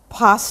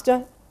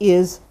 Pasta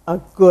is a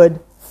good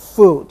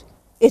food.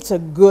 It's a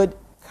good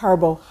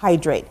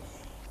carbohydrate.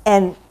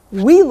 And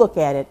we look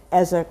at it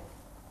as a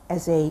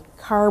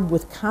carb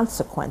with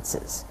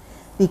consequences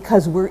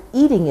because we're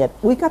eating it.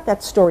 We got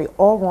that story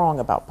all wrong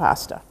about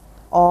pasta,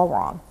 all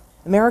wrong.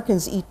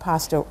 Americans eat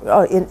pasta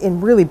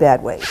in really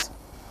bad ways,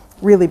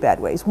 really bad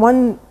ways.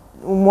 One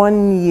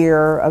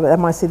year, I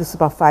want to say this was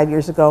about 5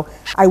 years ago,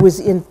 I was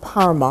in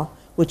Parma,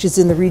 which is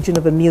in the region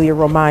of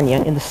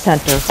Emilia-Romagna in the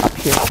center up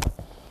here.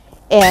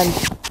 And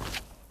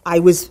I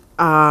was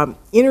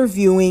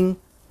interviewing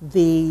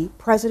the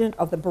president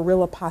of the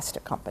Barilla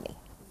Pasta Company.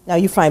 Now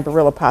you find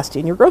Barilla pasta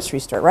in your grocery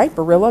store, right?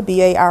 Barilla,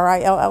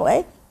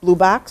 B-A-R-I-L-L-A, blue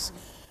box.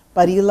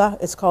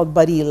 Barilla, it's called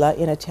Barilla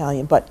in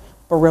Italian, but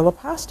Barilla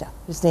pasta.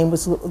 His name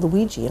was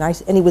Luigi,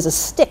 and he was a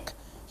stick.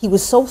 He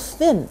was so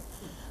thin.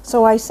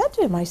 So I said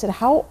to him, I said,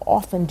 how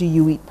often do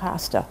you eat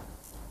pasta?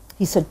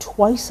 He said,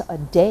 twice a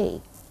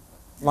day,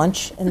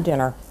 lunch and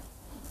dinner.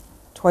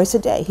 Twice a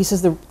day. He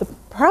says, the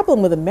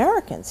problem with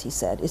Americans, he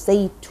said, is they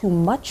eat too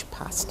much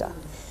pasta.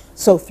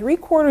 So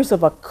 3/4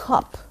 of a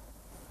cup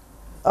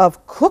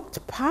of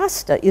cooked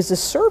pasta is a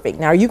serving.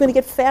 Now, are you going to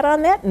get fat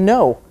on that?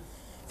 No.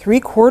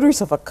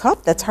 3/4 of a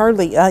cup, that's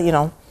hardly, you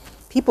know,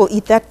 people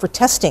eat that for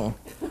testing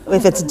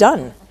if it's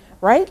done,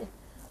 right?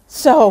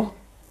 So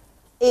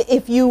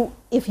if you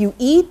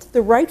eat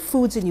the right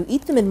foods and you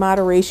eat them in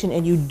moderation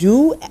and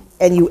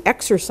you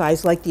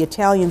exercise like the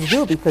Italians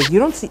do, because you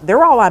don't see,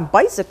 they're all on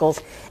bicycles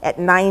at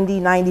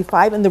 90,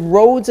 95, and the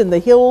roads and the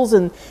hills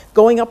and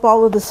going up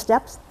all of the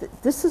steps,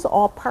 this is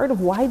all part of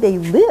why they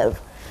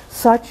live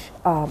such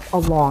a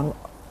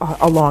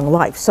long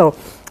life. So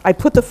I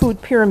put the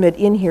food pyramid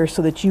in here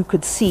so that you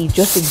could see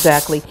just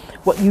exactly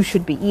what you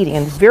should be eating,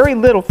 and very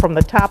little from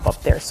the top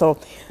up there. So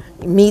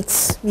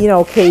meats, you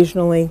know,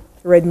 occasionally,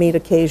 red meat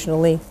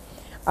occasionally,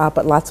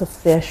 but lots of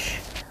fish,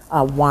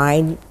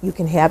 wine you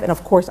can have, and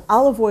of course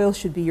olive oil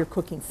should be your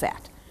cooking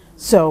fat.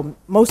 So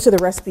most of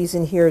the recipes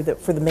in here that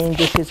for the main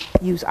dishes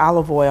use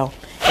olive oil,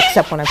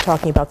 except when I'm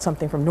talking about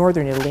something from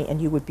northern Italy and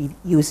you would be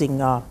using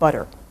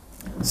butter.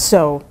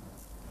 So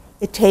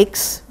it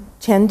takes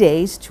 10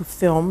 days to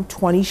film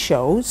 20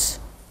 shows,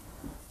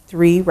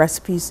 3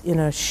 recipes in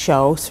a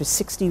show, so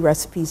 60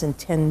 recipes in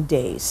 10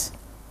 days.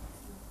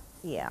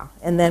 Yeah,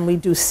 and then we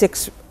do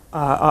 6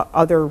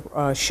 other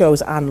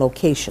shows on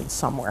location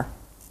somewhere.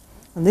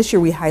 And this year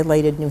we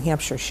highlighted New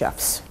Hampshire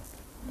chefs,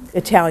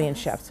 Italian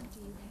chefs. Do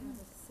you have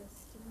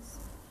assistants?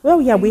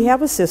 Well, yeah, we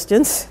have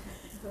assistants.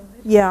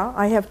 Yeah,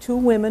 I have 2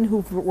 women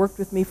who've worked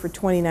with me for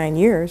 29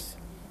 years.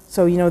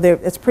 So, you know,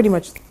 it's pretty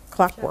much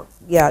clockwork.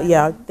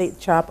 Yeah, they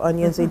chop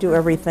onions, they do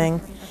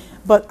everything.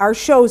 But our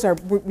shows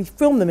we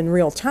film them in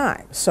real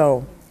time.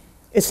 So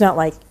it's not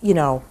like, you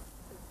know,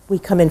 we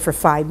come in for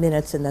 5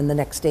 minutes and then the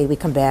next day we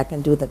come back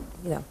and do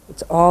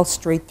it's all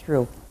straight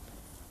through.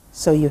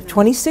 So you have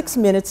 26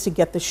 minutes to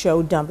get the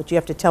show done, but you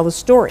have to tell the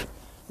story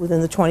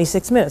within the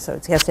 26 minutes. So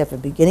it has to have a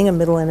beginning, a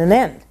middle, and an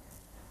end.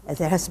 And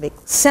that has to make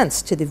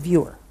sense to the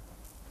viewer.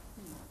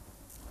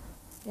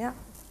 Yeah.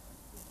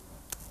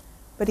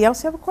 Anybody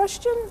else have a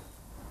question?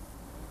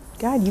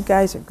 God, you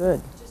guys are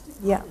good. Just a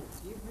Yeah. comment.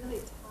 You really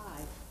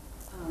tie,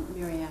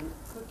 Mary Ann,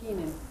 cooking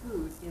and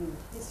food in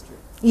with history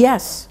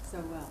Yes. so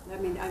well.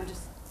 I mean,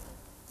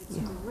 it's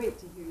great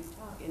to hear you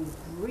talk and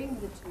bring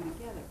the two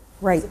together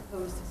Right. as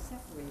opposed to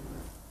separating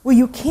them. Well,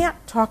 you can't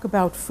talk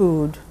about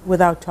food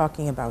without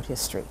talking about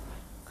history.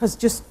 Because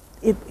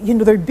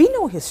there'd be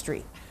no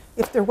history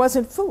if there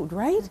wasn't food,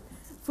 right?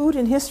 Food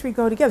and history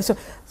go together.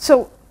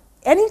 So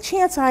any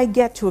chance I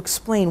get to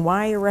explain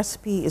why a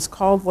recipe is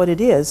called what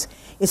it is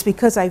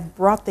because I've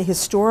brought the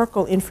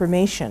historical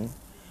information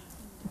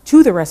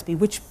to the recipe,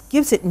 which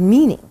gives it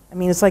meaning. I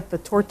mean, it's like the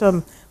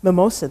torta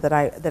mimosa that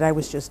I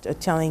was just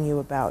telling you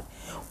about.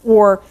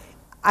 Or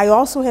I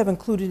also have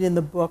included in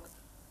the book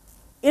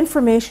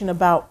information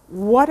about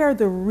what are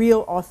the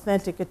real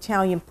authentic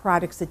Italian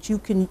products that you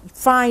can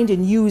find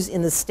and use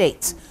in the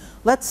States.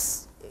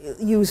 Let's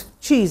use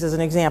cheese as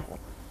an example.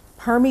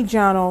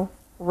 Parmigiano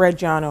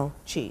Reggiano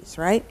cheese,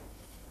 right?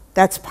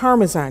 That's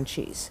Parmesan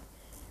cheese.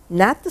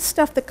 Not the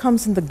stuff that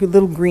comes in the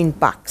little green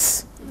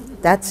box.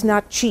 That's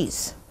not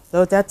cheese.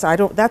 Though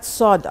that's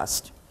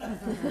sawdust.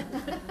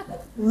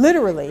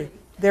 Literally,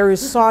 there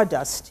is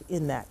sawdust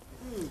in that.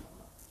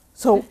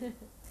 So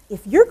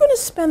if you're going to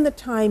spend the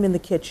time in the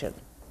kitchen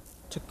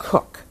to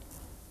cook,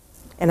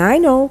 and I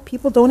know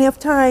people don't have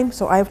time,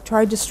 so I've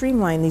tried to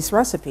streamline these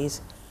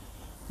recipes,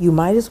 you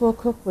might as well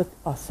cook with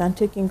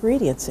authentic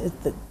ingredients,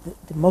 the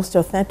most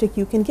authentic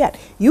you can get.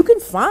 You can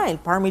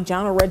find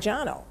Parmigiano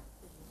Reggiano.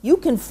 You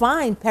can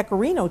find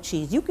pecorino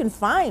cheese. You can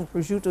find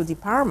prosciutto di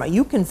Parma.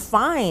 You can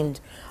find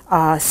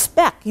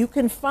speck. You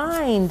can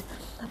find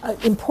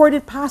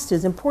imported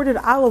pastas, imported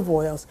olive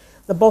oils,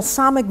 the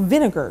balsamic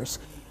vinegars.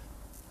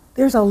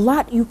 There's a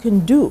lot you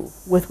can do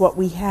with what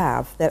we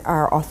have that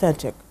are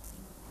authentic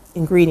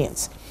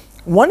ingredients.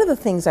 One of the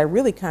things I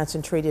really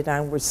concentrated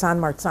on were San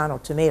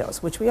Marzano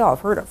tomatoes, which we all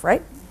have heard of,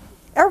 right?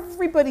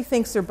 Everybody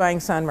thinks they're buying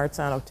San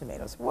Marzano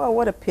tomatoes. Well,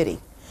 what a pity.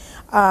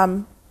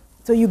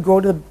 So you go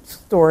to the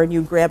store and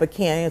you grab a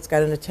can, it's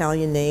got an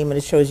Italian name and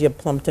it shows you a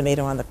plum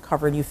tomato on the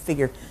cover and you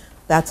figure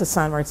that's a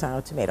San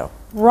Marzano tomato.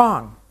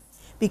 Wrong.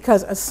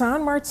 Because a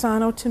San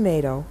Marzano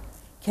tomato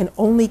can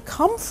only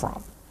come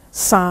from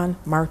San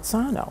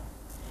Marzano.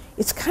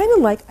 It's kind of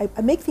like,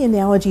 I make the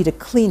analogy to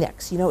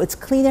Kleenex. You know, it's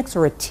Kleenex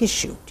or a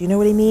tissue. Do you know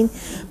what I mean?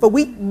 But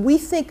we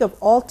think of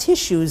all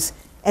tissues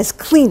as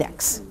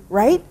Kleenex,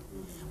 right?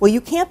 Well, you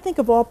can't think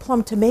of all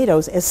plum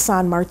tomatoes as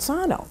San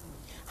Marzano.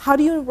 How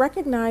do you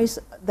recognize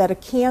that a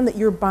can that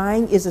you're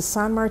buying is a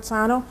San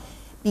Marzano?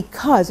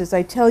 Because, as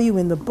I tell you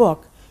in the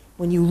book,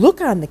 when you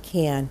look on the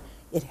can,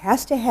 it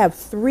has to have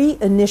 3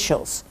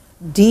 initials,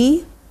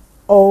 D-O-P.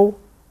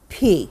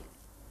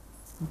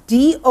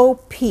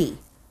 D-O-P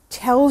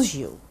tells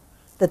you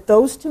that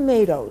those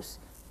tomatoes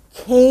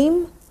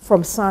came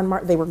from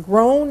they were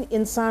grown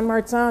in San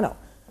Marzano.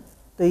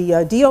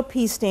 The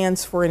DOP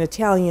stands for, in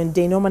Italian,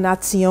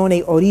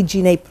 Denominazione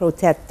Origine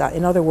Protetta.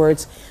 In other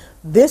words,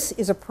 this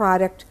is a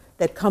product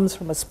that comes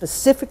from a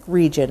specific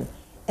region,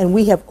 and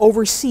we have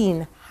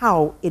overseen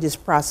how it is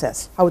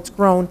processed, how it's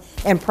grown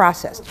and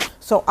processed.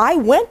 So I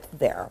went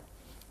there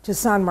to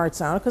San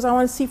Marzano because I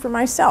want to see for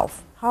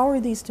myself, how are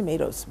these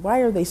tomatoes? Why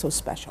are they so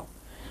special?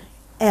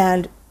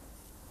 And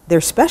they're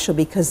special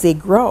because they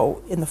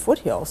grow in the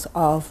foothills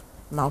of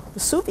Mount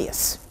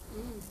Vesuvius.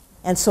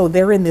 And so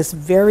they're in this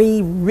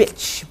very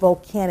rich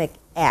volcanic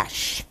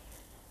ash.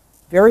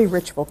 Very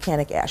rich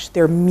volcanic ash.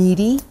 They're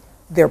meaty,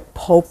 they're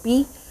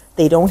pulpy,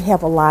 they don't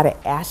have a lot of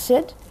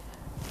acid,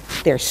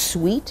 they're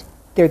sweet,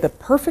 they're the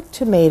perfect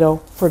tomato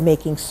for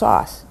making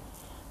sauce.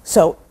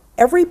 So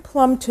every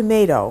plum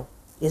tomato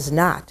is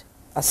not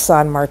a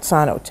San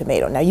Marzano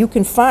tomato. Now you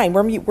can find,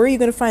 where are you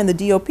going to find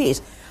the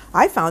DOPs?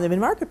 I found them in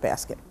Market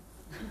Basket.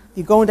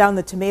 You're going down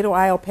the tomato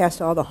aisle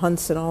past all the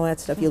hunts and all that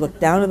stuff. You look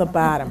down to the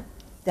bottom.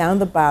 Down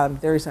the bottom,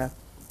 there's a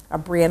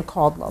brand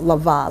called La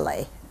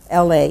Valle,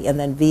 L-A, and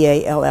then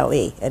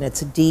V-A-L-L-E, and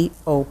it's a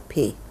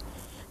D-O-P.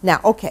 Now,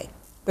 okay,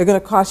 they're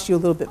going to cost you a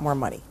little bit more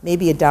money,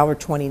 maybe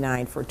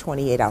 $1.29 for a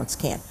 28-ounce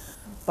can.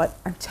 But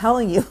I'm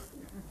telling you,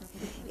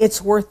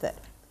 it's worth it.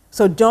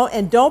 So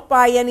don't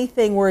buy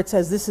anything where it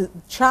says this is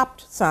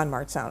chopped San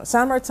Marzano.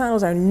 San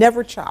Marzanos are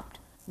never chopped,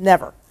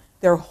 never.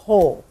 They're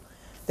whole.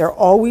 They're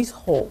always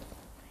whole.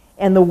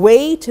 And the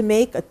way to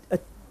make a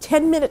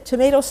 10-minute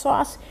tomato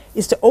sauce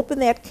is to open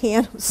that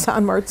can of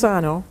San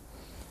Marzano,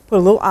 put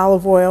a little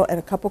olive oil and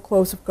a couple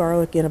cloves of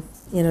garlic in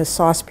a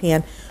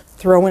saucepan,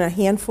 throw in a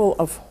handful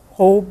of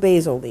whole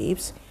basil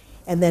leaves,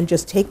 and then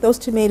just take those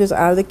tomatoes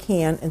out of the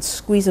can and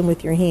squeeze them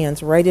with your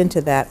hands right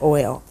into that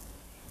oil.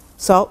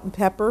 Salt and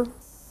pepper,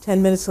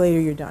 10 minutes later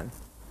you're done.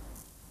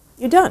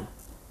 You're done.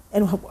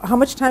 And how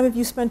much time have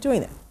you spent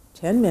doing that?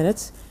 10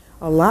 minutes.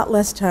 A lot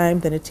less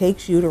time than it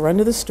takes you to run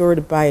to the store to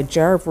buy a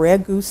jar of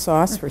ragu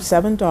sauce for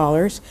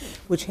 $7,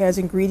 which has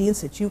ingredients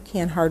that you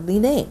can hardly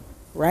name,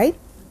 right?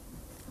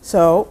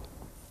 So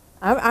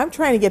I'm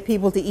trying to get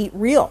people to eat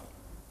real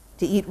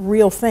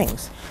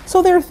things.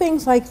 So there are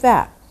things like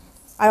that.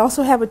 I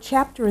also have a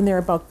chapter in there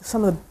about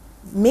some of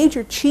the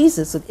major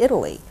cheeses of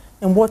Italy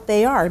and what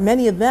they are.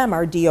 Many of them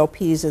are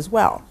DOPs as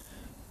well.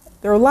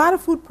 There are a lot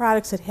of food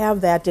products that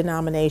have that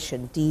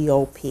denomination,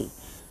 DOP.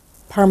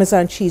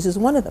 Parmesan cheese is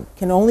one of them.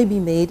 Can only be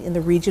made in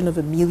the region of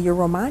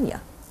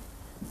Emilia-Romagna.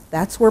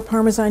 That's where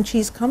Parmesan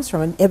cheese comes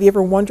from. And have you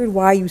ever wondered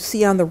why you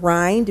see on the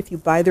rind, if you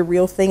buy the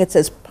real thing, it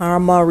says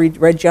Parma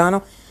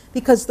Reggiano?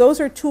 Because those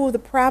are 2 of the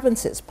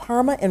provinces.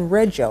 Parma and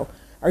Reggio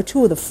are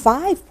 2 of the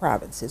 5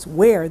 provinces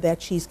where that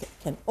cheese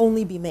can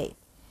only be made.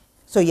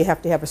 So you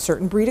have to have a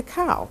certain breed of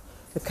cow.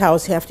 The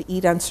cows have to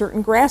eat on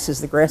certain grasses.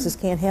 The grasses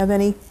can't have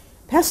any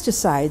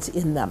pesticides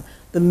in them.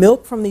 The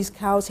milk from these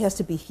cows has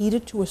to be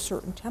heated to a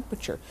certain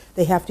temperature.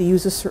 They have to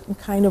use a certain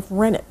kind of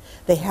rennet.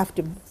 They have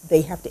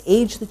to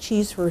age the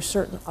cheese for a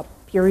certain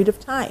period of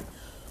time.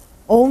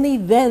 Only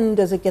then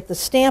does it get the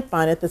stamp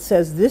on it that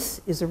says this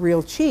is a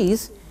real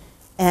cheese,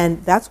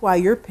 and that's why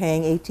you're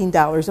paying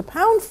 $18 a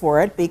pound for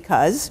it,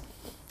 because,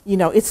 you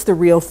know, it's the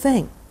real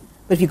thing.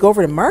 But if you go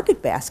over to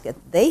Market Basket,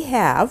 they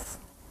have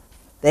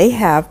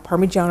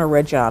Parmigiano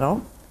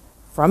Reggiano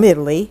from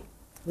Italy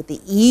with the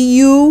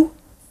EU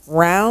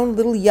round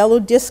little yellow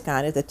disc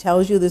on it that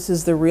tells you this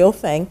is the real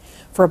thing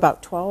for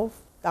about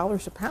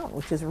 $12 a pound,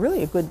 which is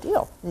really a good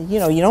deal. You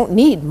know, you don't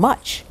need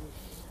much.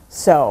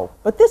 So,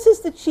 but this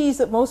is the cheese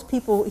that most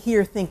people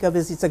here think of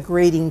as it's a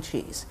grating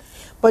cheese.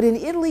 But in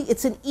Italy,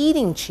 it's an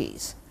eating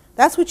cheese.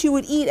 That's what you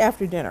would eat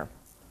after dinner.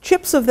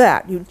 Chips of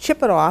that. You'd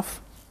chip it off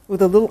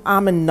with a little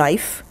almond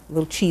knife, a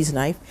little cheese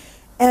knife.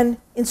 And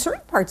in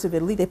certain parts of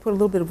Italy, they put a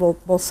little bit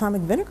of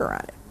balsamic vinegar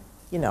on it.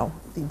 You know,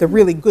 the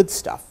really good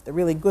stuff, the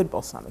really good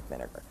balsamic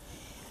vinegar.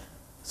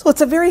 So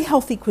it's a very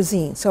healthy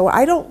cuisine. So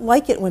I don't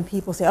like it when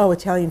people say, oh,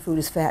 Italian food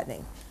is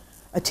fattening.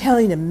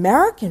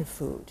 Italian-American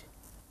food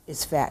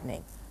is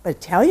fattening, but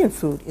Italian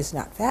food is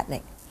not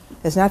fattening.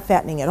 It's not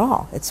fattening at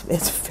all. It's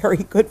very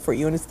good for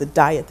you, and it's the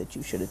diet that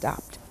you should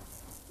adopt.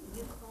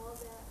 You call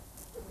that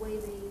the way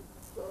they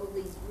grow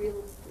these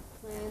real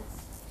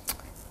plants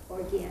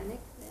organic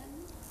then?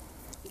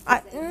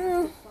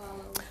 Because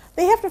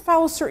they have to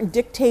follow certain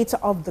dictates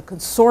of the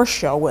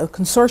consortia. Well, the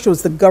consortia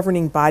is the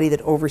governing body that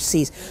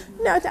oversees.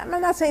 No,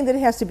 I'm not saying that it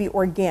has to be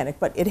organic,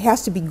 but it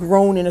has to be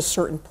grown in a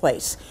certain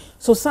place.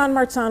 So San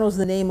Marzano is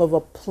the name of a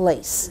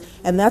place,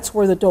 and that's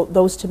where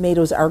those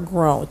tomatoes are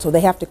grown. So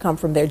they have to come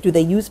from there. Do they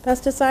use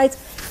pesticides?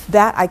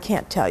 That I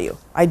can't tell you.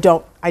 I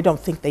don't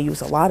think they use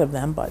a lot of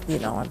them, but you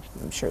know,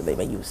 I'm sure they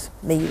may use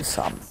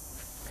some.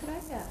 Could I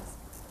ask,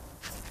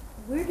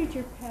 where did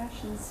your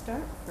passion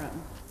start from?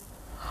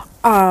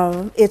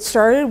 It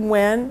started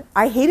when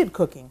I hated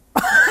cooking.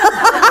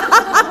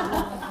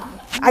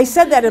 I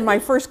said that in my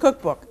first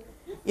cookbook.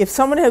 If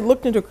someone had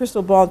looked into a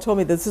crystal ball and told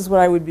me this is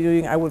what I would be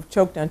doing, I would have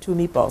choked on 2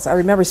 meatballs. I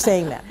remember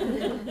saying that.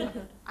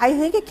 I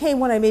think it came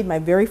when I made my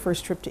very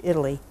first trip to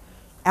Italy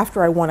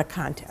after I won a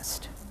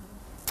contest.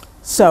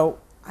 So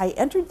I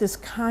entered this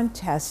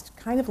contest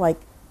kind of like,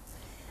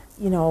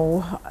 you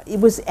know, it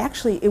was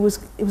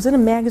in a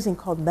magazine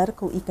called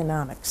Medical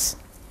Economics.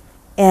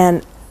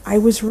 And I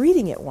was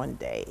reading it one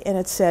day, and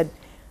it said,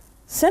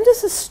 send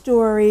us a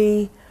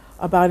story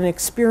about an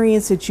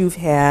experience that you've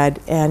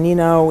had, and you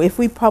know, if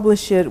we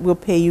publish it, we'll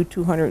pay you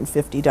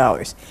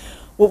 $250.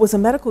 Well, it was a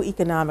medical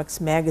economics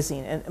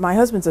magazine, and my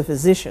husband's a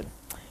physician.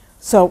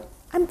 So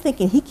I'm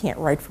thinking he can't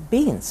write for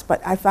beans,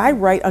 but if I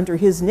write under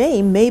his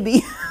name,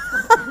 maybe.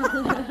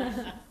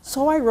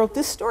 So I wrote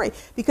this story,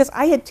 because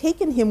I had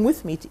taken him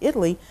with me to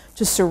Italy,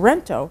 to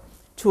Sorrento,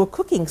 to a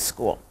cooking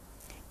school.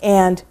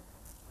 And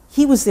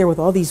he was there with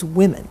all these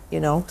women, you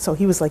know, so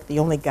he was like the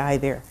only guy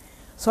there.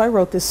 So I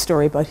wrote this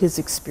story about his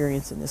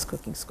experience in this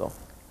cooking school.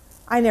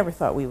 I never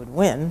thought we would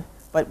win,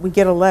 but we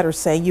get a letter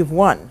saying you've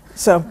won.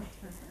 So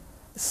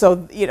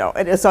you know,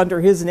 and it's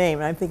under his name.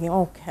 And I'm thinking,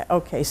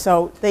 okay.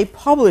 So they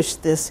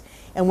published this,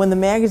 and when the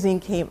magazine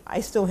came, I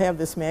still have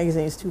this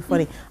magazine, it's too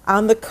funny.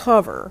 On the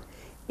cover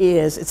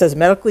it says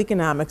Medical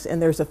Economics,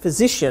 and there's a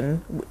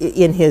physician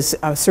in his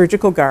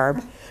surgical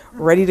garb,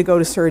 ready to go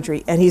to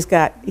surgery, and he's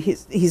got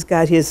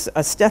his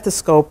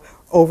stethoscope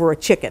over a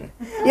chicken,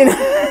 you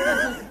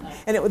know.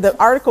 And the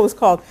article was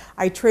called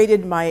 "I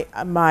Traded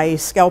My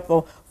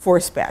Scalpel for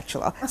a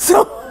Spatula."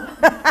 So,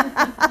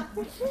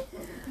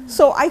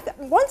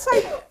 once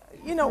I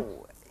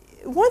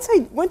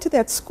went to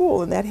that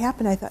school and that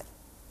happened, I thought,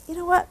 you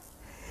know what?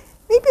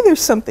 Maybe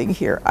there's something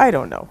here. I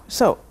don't know.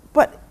 So,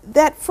 but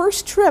that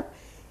first trip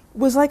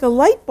was like a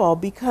light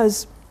bulb,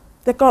 because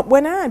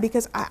went on,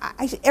 because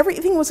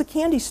everything was a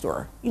candy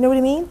store. You know what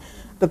I mean?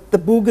 The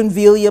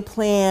bougainvillea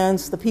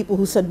plants, the people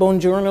who said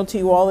buongiorno to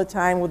you all the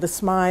time with a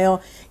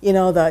smile, you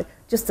know, the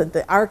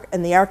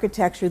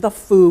architecture, the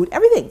food,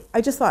 everything.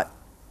 I just thought,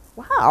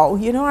 wow,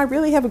 you know, I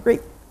really have a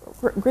great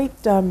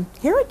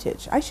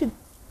heritage. I should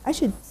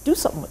do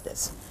something with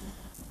this.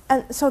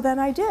 And so then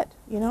I did,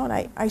 you know, and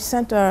I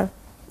sent it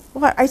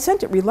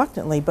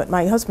reluctantly, but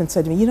my husband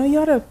said to me, you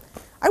know,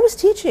 I was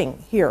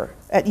teaching here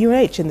at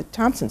UNH in the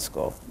Thompson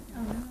School.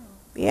 Oh, no.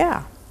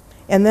 Yeah.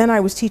 And then I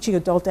was teaching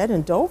adult ed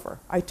in Dover.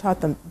 I taught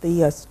them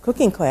the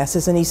cooking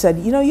classes, and he said,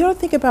 you know, you don't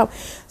think about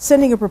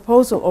sending a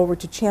proposal over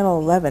to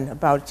Channel 11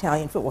 about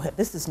Italian food. Well,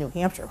 this is New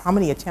Hampshire. How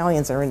many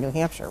Italians are in New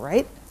Hampshire,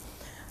 right?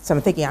 So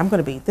I'm thinking,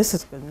 this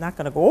is not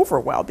going to go over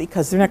well,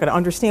 because they're not going to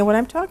understand what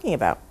I'm talking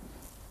about.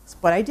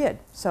 But I did.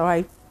 So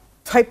I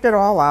typed it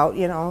all out,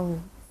 you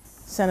know,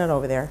 sent it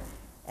over there.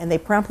 And they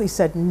promptly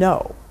said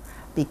no,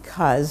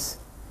 because,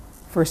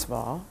 first of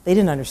all, they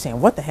didn't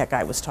understand what the heck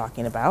I was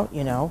talking about,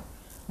 you know,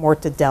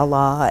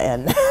 mortadella,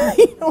 and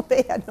you know,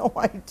 they had no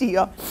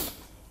idea.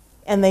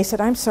 And they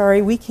said, I'm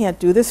sorry, we can't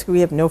do this.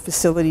 We have no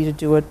facility to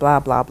do it, blah,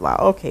 blah, blah.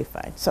 Okay,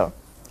 fine. So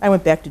I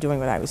went back to doing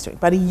what I was doing.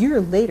 About a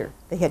year later,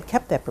 they had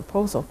kept that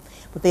proposal,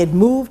 but they had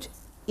moved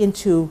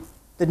into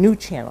the new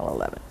Channel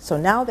 11. So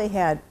now they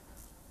had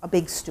a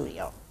big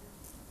studio.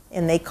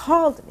 And they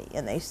called me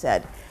and they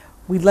said,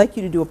 we'd like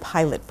you to do a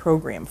pilot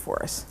program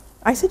for us.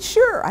 I said,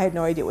 sure. I had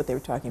no idea what they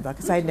were talking about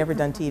because I had never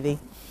done TV.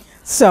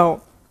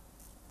 So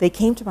they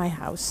came to my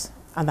house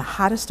on the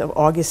hottest of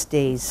August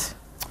days.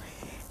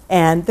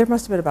 And there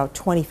must have been about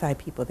 25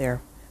 people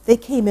there. They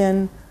came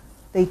in,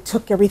 they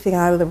took everything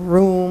out of the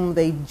room,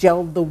 they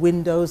gelled the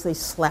windows, they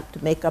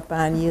slapped makeup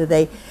on you.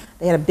 They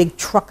had a big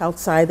truck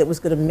outside that was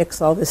going to mix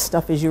all this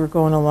stuff as you were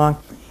going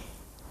along.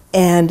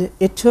 And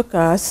it took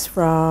us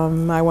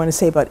from, I want to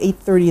say, about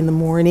 8:30 in the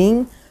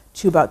morning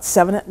to about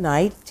 7 at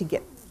night to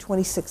get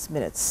 26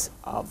 minutes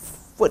of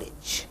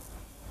footage,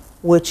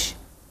 which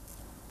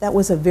that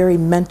was a very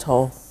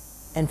mental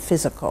and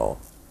physical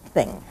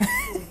thing.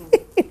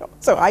 You know,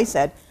 so I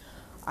said,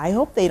 I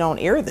hope they don't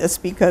air this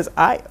because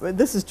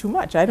this is too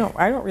much. I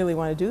don't really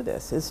want to do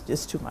this. It's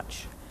just too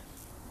much.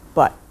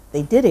 But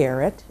they did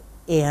air it,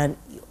 and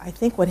I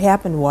think what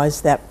happened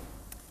was that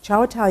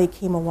Ciao Italia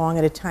came along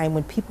at a time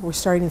when people were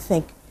starting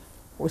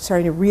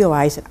to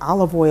realize that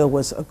olive oil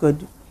was a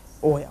good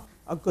oil.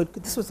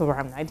 This was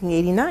around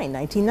 1989,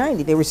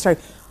 1990. They were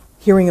starting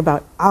hearing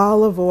about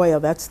olive oil.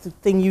 That's the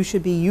thing you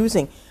should be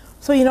using.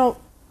 So, you know,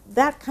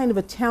 that kind of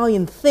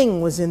Italian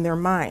thing was in their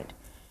mind.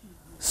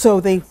 So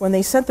when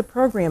they sent the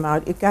program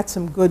out, it got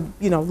some good,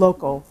 you know,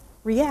 local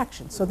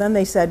reaction. So then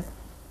they said,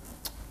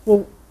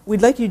 well,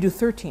 we'd like you to do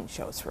 13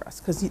 shows for us,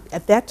 because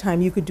at that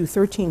time you could do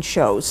 13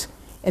 shows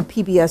and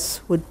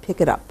PBS would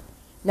pick it up.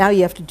 Now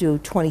you have to do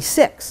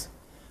 26,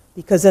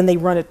 because then they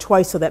run it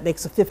twice, so that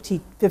makes a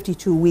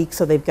 52 weeks,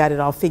 so they've got it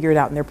all figured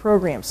out in their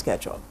program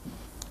schedule.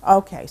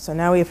 Okay, so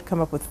now we have to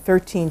come up with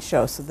 13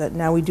 shows, so that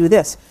now we do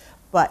this.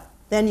 But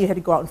then you had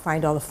to go out and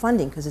find all the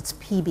funding, because it's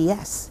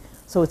PBS.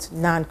 So it's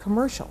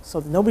non-commercial,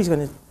 so nobody's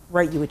going to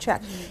write you a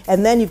check.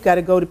 And then you've got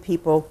to go to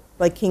people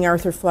like King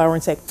Arthur Flour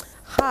and say,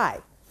 hi,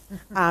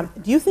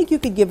 do you think you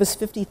could give us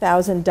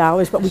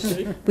 $50,000, but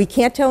we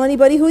can't tell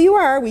anybody who you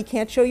are, we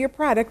can't show your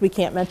product, we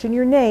can't mention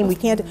your name, we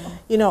can't,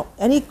 you know,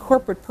 any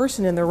corporate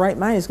person in their right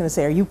mind is going to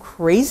say, are you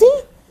crazy?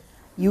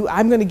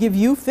 I'm going to give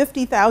you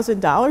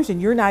 $50,000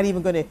 and you're not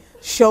even going to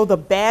show the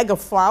bag of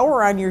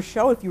flour on your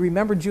show. If you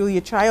remember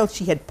Julia Childs,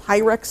 she had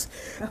Pyrex,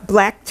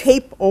 black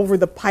tape over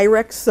the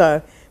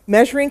Pyrex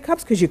measuring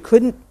cups, because you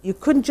couldn't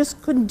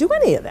do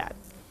any of that.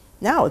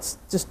 Now it's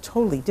just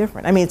totally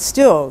different. I mean, it's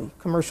still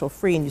commercial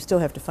free and you still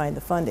have to find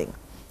the funding.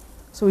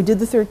 So we did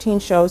the 13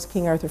 shows.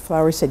 King Arthur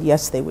Flour said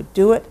yes, they would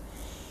do it.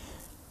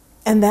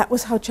 And that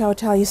was how Ciao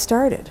Italia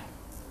started.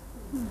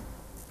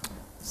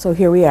 So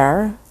here we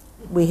are.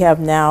 We have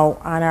now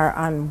on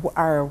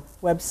our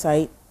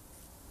website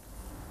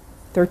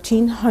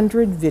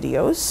 1,300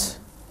 videos,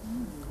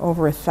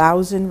 over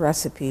 1,000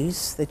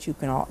 recipes that you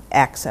can all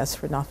access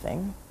for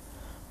nothing.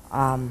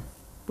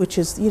 Which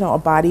is, you know, a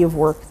body of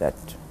work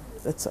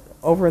that's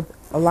over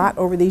a lot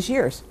over these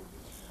years.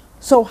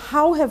 So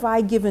how have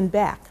I given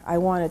back? I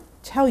want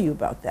to tell you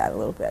about that a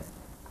little bit.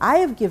 I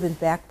have given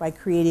back by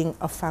creating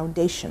a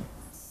foundation.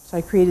 So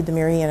I created the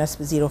Ann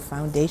Esposito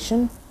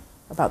Foundation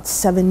about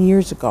 7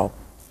 years ago.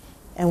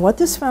 And what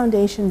this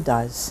foundation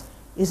does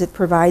is it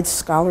provides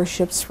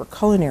scholarships for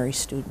culinary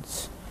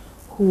students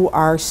who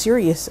are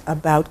serious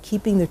about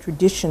keeping the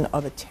tradition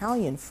of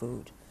Italian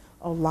food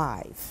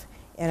alive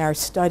and are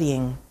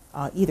studying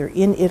either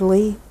in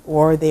Italy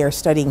or they are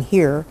studying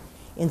here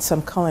in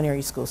some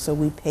culinary school. So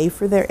we pay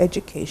for their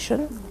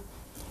education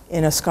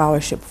in a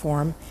scholarship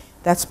form.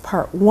 That's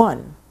part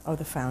one of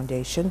the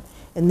foundation.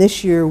 And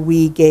this year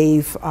we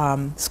gave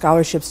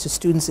scholarships to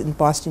students in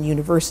Boston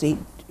University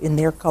in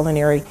their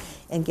culinary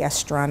and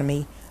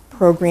gastronomy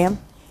program.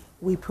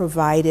 We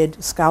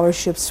provided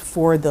scholarships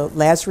for the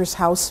Lazarus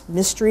House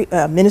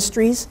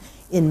Ministries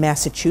in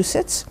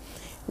Massachusetts.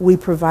 We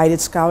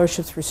provided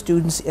scholarships for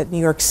students at New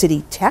York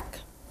City Tech.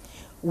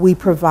 We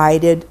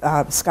provided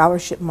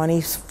scholarship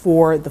monies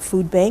for the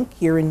food bank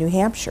here in New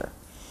Hampshire.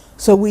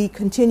 So we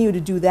continue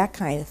to do that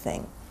kind of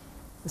thing.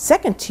 The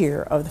second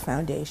tier of the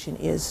foundation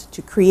is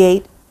to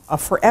create a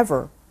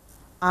forever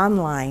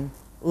online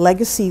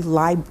legacy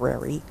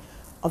library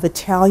of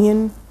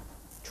Italian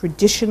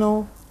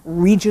traditional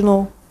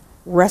regional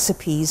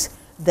recipes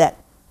that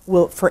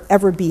will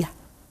forever be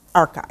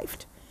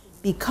archived.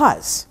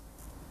 Because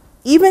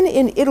even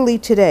in Italy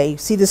today,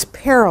 see this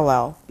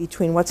parallel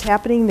between what's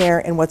happening there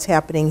and what's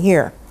happening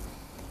here.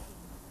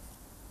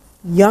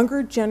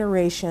 Younger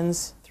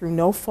generations, through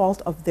no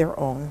fault of their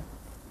own,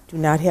 do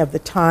not have the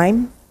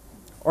time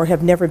or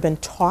have never been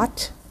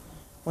taught.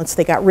 Once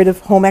they got rid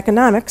of home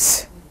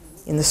economics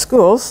in the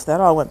schools,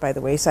 that all went by the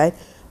wayside,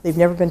 they've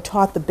never been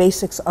taught the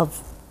basics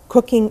of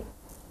cooking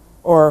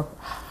or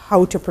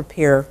how to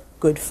prepare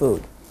good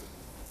food.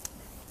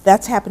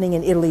 That's happening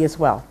in Italy as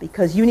well,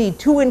 because you need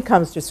 2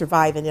 incomes to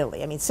survive in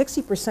Italy. I mean,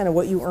 60% of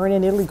what you earn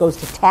in Italy goes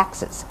to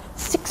taxes.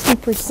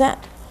 60%.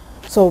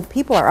 So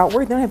people are out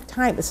working, they don't have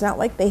time. It's not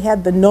like they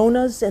had the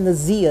nonas and the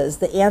zias,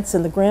 the aunts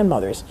and the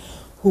grandmothers,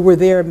 who were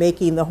there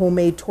making the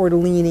homemade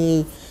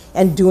tortellini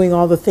and doing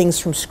all the things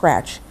from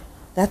scratch.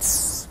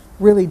 That's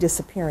really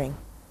disappearing.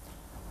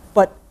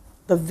 But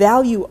the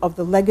value of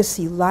the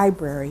legacy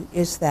library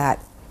is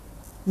that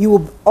you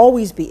will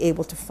always be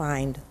able to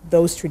find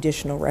those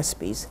traditional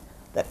recipes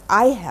that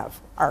I have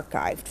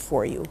archived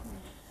for you,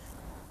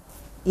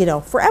 you know,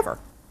 forever.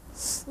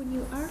 When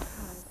you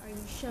archive, are you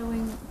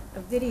showing a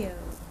video,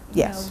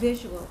 Yes.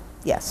 visual?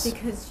 Yes.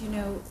 Because,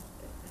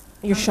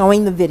 You're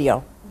showing the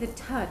video. the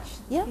touch,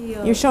 the Yeah.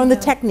 feel. You're showing the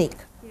technique.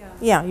 Yeah.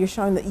 Yeah, you're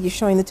showing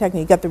the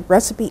technique. You got the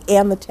recipe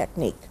and the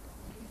technique.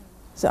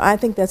 So I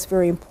think that's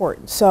very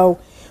important. So,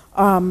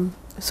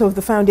 so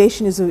the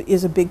foundation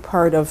is a big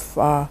part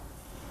of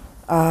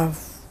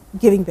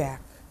giving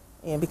back.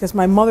 And because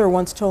my mother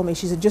once told me,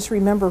 she said, just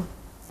remember,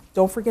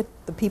 don't forget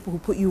the people who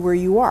put you where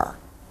you are.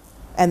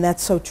 And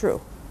that's so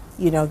true.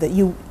 You know, that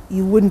you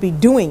wouldn't be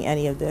doing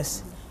any of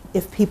this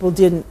if people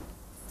didn't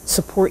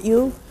support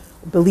you,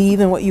 believe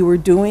in what you were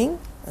doing,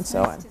 and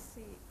so on. Nice to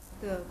see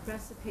the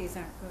recipes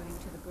aren't going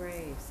to the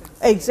grave, so to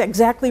speak.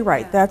 Exactly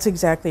right. Yeah. That's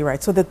exactly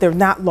right. So that they're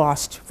not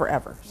lost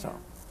forever. So.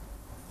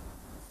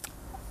 Yeah.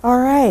 All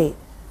right.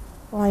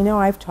 Well, I know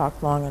I've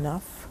talked long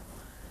enough.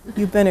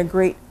 You've been a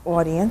great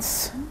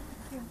audience.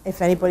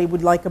 If anybody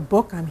would like a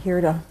book, I'm here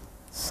to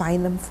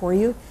sign them for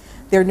you.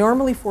 They're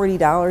normally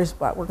 $40,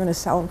 but we're going to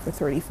sell them for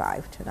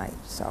 $35 tonight.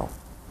 So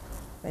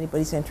if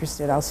anybody's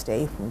interested, I'll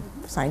stay and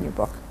sign your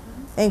book.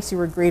 Thanks. You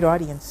were a great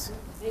audience.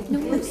 No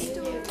more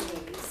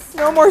stories.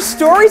 No more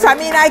stories? I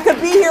mean, I could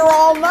be here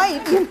all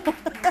night. You know?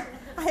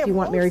 Do you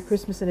want Merry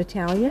Christmas in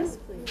Italian? Yes,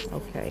 please.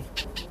 Okay.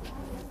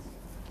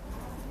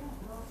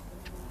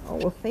 Oh,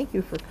 well, thank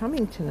you for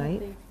coming tonight.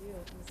 Thank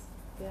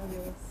you. It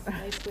was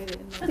fabulous. Nice way to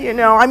end the You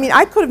know, I mean,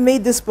 I could have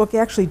made this book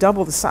actually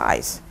double the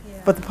size,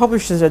 Yeah. but the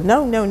publisher said,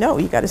 no,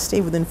 you got to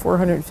stay within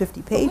 450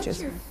 What's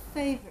pages. your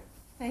favorite